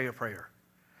to pray a prayer.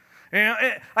 You know,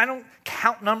 I don't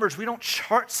count numbers. We don't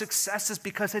chart successes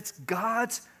because it's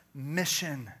God's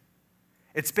mission.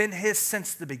 It's been his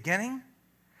since the beginning,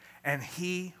 and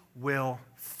he will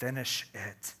finish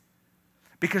it.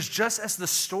 Because just as the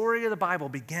story of the Bible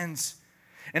begins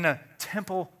in a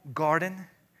temple garden,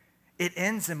 it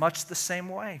ends in much the same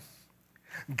way.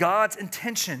 God's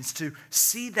intentions to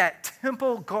see that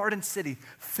temple garden city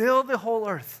fill the whole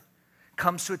earth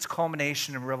comes to its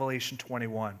culmination in Revelation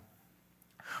 21.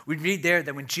 We read there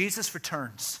that when Jesus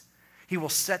returns, he will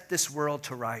set this world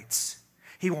to rights.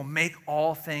 He will make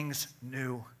all things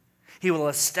new. He will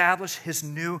establish his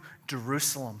new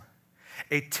Jerusalem,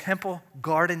 a temple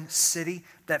garden city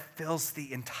that fills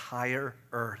the entire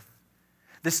earth.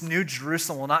 This new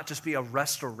Jerusalem will not just be a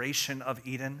restoration of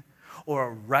Eden or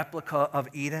a replica of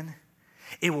Eden.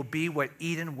 It will be what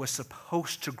Eden was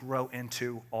supposed to grow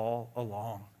into all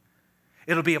along.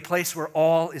 It'll be a place where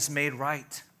all is made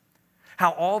right.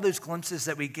 How all those glimpses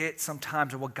that we get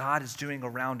sometimes of what God is doing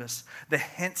around us, the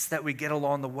hints that we get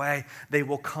along the way, they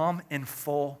will come in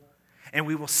full, and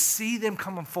we will see them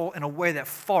come in full in a way that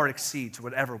far exceeds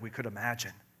whatever we could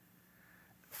imagine.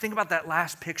 Think about that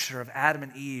last picture of Adam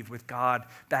and Eve with God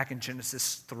back in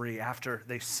Genesis 3 after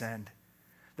they sinned.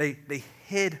 They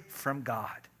hid from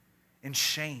God in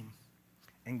shame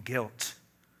and guilt.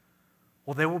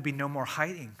 Well, there will be no more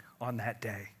hiding on that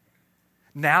day.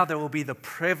 Now there will be the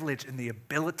privilege and the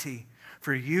ability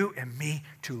for you and me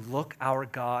to look our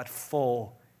God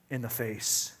full in the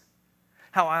face.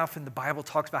 How often the Bible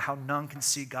talks about how none can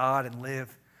see God and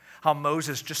live. How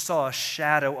Moses just saw a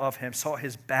shadow of him, saw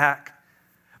his back.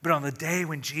 But on the day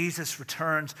when Jesus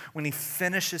returns, when he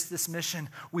finishes this mission,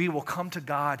 we will come to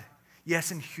God,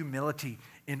 yes, in humility,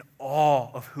 in awe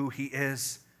of who he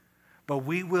is. But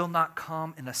we will not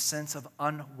come in a sense of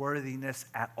unworthiness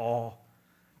at all.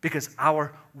 Because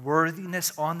our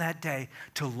worthiness on that day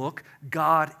to look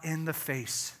God in the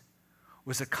face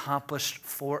was accomplished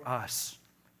for us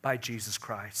by Jesus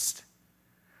Christ.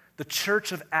 The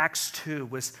church of Acts 2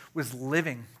 was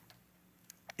living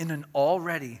in an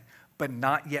already but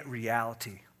not yet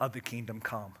reality of the kingdom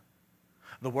come.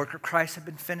 The work of Christ had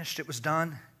been finished. It was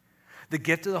done. The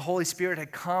gift of the Holy Spirit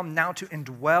had come now to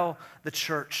indwell the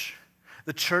church.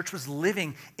 The church was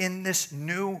living in this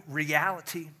new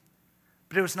reality,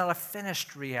 but it was not a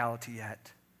finished reality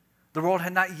yet. The world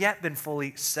had not yet been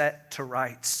fully set to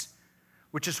rights,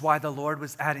 which is why the Lord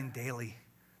was adding daily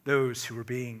those who were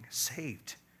being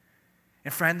saved.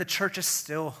 And friend, the church is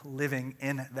still living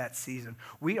in that season.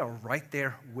 We are right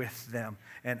there with them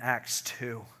in Acts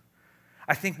 2.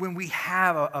 I think when we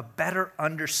have a better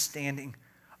understanding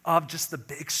of just the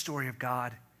big story of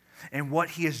God and what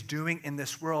he is doing in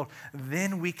this world,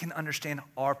 then we can understand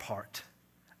our part,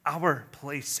 our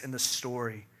place in the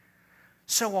story.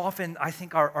 So often, I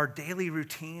think our daily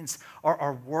routines,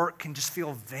 our work can just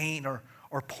feel vain or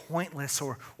pointless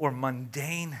or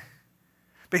mundane.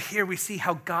 But here we see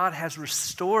how God has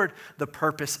restored the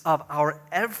purpose of our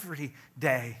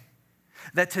everyday.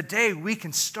 That today we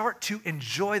can start to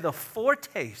enjoy the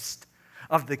foretaste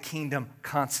of the kingdom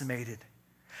consummated.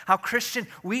 How, Christian,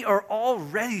 we are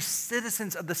already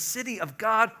citizens of the city of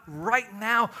God right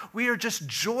now. We are just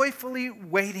joyfully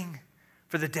waiting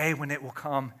for the day when it will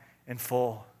come in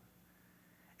full.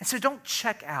 And so don't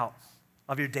check out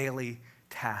of your daily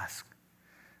task.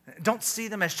 Don't see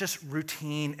them as just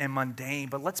routine and mundane,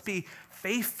 but let's be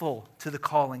faithful to the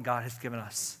calling God has given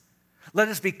us. Let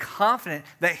us be confident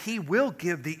that he will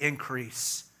give the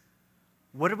increase.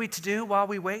 What are we to do while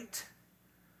we wait?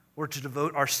 We're to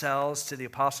devote ourselves to the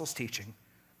apostles' teaching,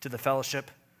 to the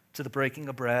fellowship, to the breaking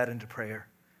of bread, and to prayer.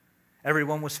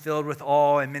 Everyone was filled with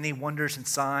awe, and many wonders and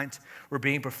signs were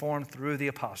being performed through the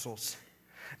apostles.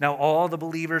 Now all the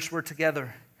believers were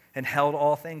together and held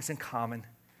all things in common.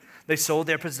 They sold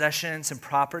their possessions and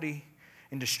property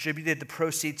and distributed the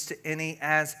proceeds to any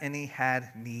as any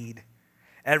had need.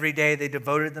 Every day they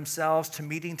devoted themselves to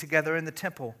meeting together in the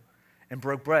temple and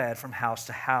broke bread from house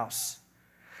to house.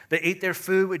 They ate their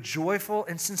food with joyful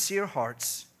and sincere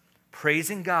hearts,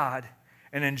 praising God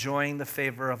and enjoying the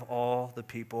favor of all the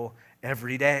people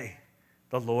every day.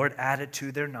 The Lord added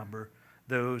to their number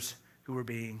those who were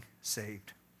being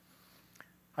saved.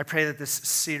 I pray that this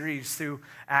series through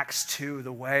Acts 2,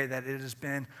 the way that it has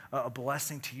been a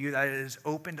blessing to you, that it has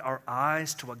opened our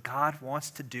eyes to what God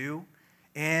wants to do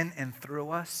in and through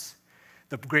us,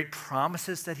 the great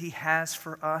promises that he has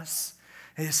for us,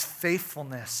 his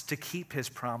faithfulness to keep his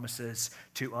promises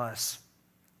to us.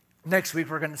 Next week,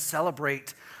 we're going to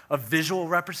celebrate a visual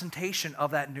representation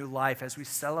of that new life as we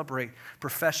celebrate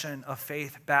profession of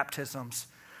faith baptisms.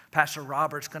 Pastor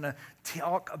Robert's going to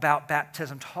talk about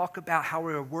baptism, talk about how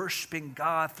we're worshiping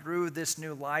God through this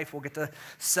new life. We'll get to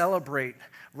celebrate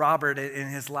Robert in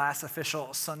his last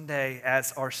official Sunday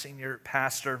as our senior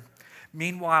pastor.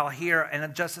 Meanwhile, here, and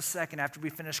in just a second after we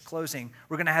finish closing,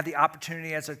 we're going to have the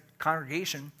opportunity as a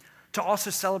congregation to also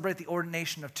celebrate the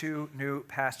ordination of 2 new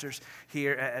pastors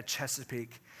here at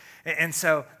Chesapeake. And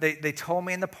so they told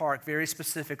me in the park very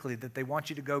specifically that they want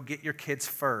you to go get your kids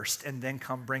first and then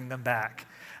come bring them back.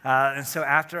 And so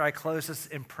after I close this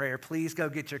in prayer, please go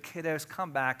get your kiddos,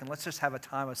 come back, and let's just have a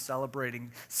time of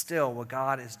celebrating still what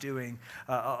God is doing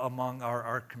among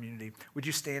our community. Would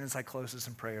you stand as I close this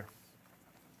in prayer?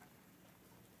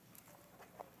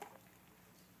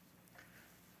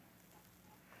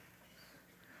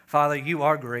 Father, you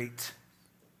are great.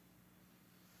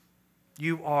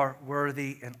 You are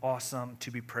worthy and awesome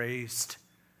to be praised.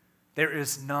 There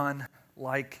is none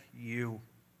like you.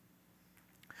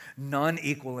 None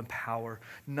equal in power,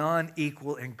 none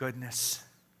equal in goodness.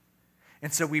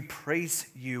 And so we praise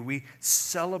you, we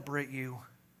celebrate you.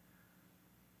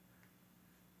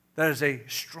 That is a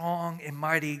strong and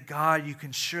mighty God. You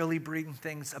can surely bring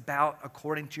things about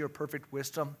according to your perfect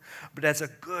wisdom. But as a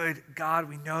good God,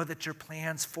 we know that your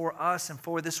plans for us and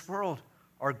for this world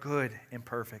are good and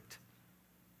perfect.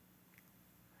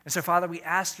 And so, Father, we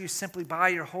ask you simply by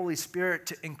your Holy Spirit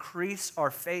to increase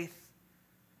our faith,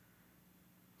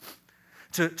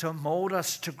 to mold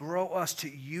us, to grow us, to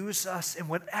use us in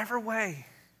whatever way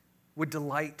would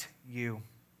delight you.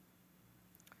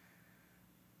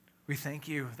 We thank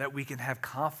you that we can have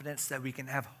confidence, that we can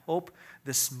have hope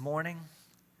this morning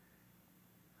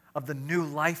of the new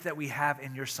life that we have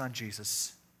in your Son,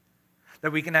 Jesus.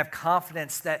 That we can have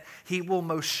confidence that he will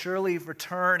most surely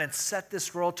return and set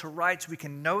this world to rights. We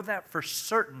can know that for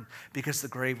certain because the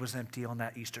grave was empty on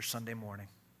that Easter Sunday morning.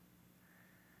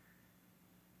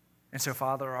 And so,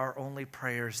 Father, our only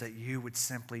prayer is that you would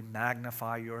simply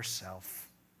magnify yourself,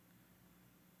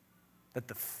 that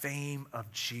the fame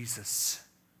of Jesus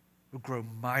will grow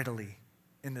mightily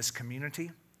in this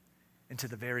community and to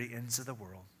the very ends of the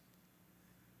world.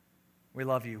 We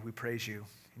love you. We praise you.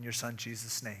 In your Son,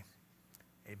 Jesus' name,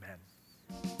 amen.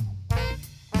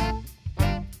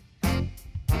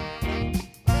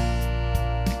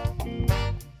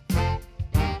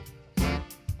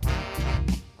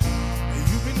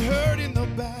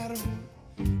 battle,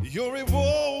 your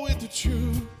reward with the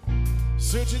truth.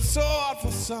 Searching so hard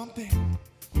for something,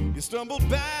 you stumbled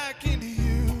back into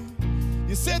you.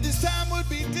 You said this time would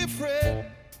be different,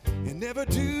 and never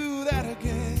do that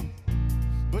again.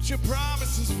 But your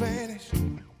promises vanish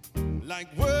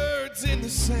like words in the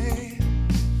sand.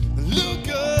 Look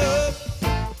up,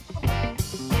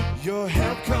 your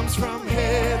help comes from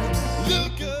heaven.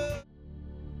 Look up.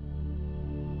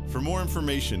 For more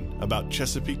information about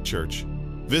Chesapeake Church,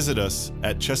 visit us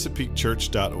at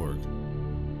chesapeakechurch.org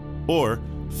or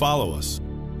follow us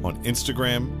on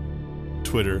Instagram,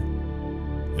 Twitter,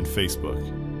 and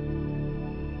Facebook.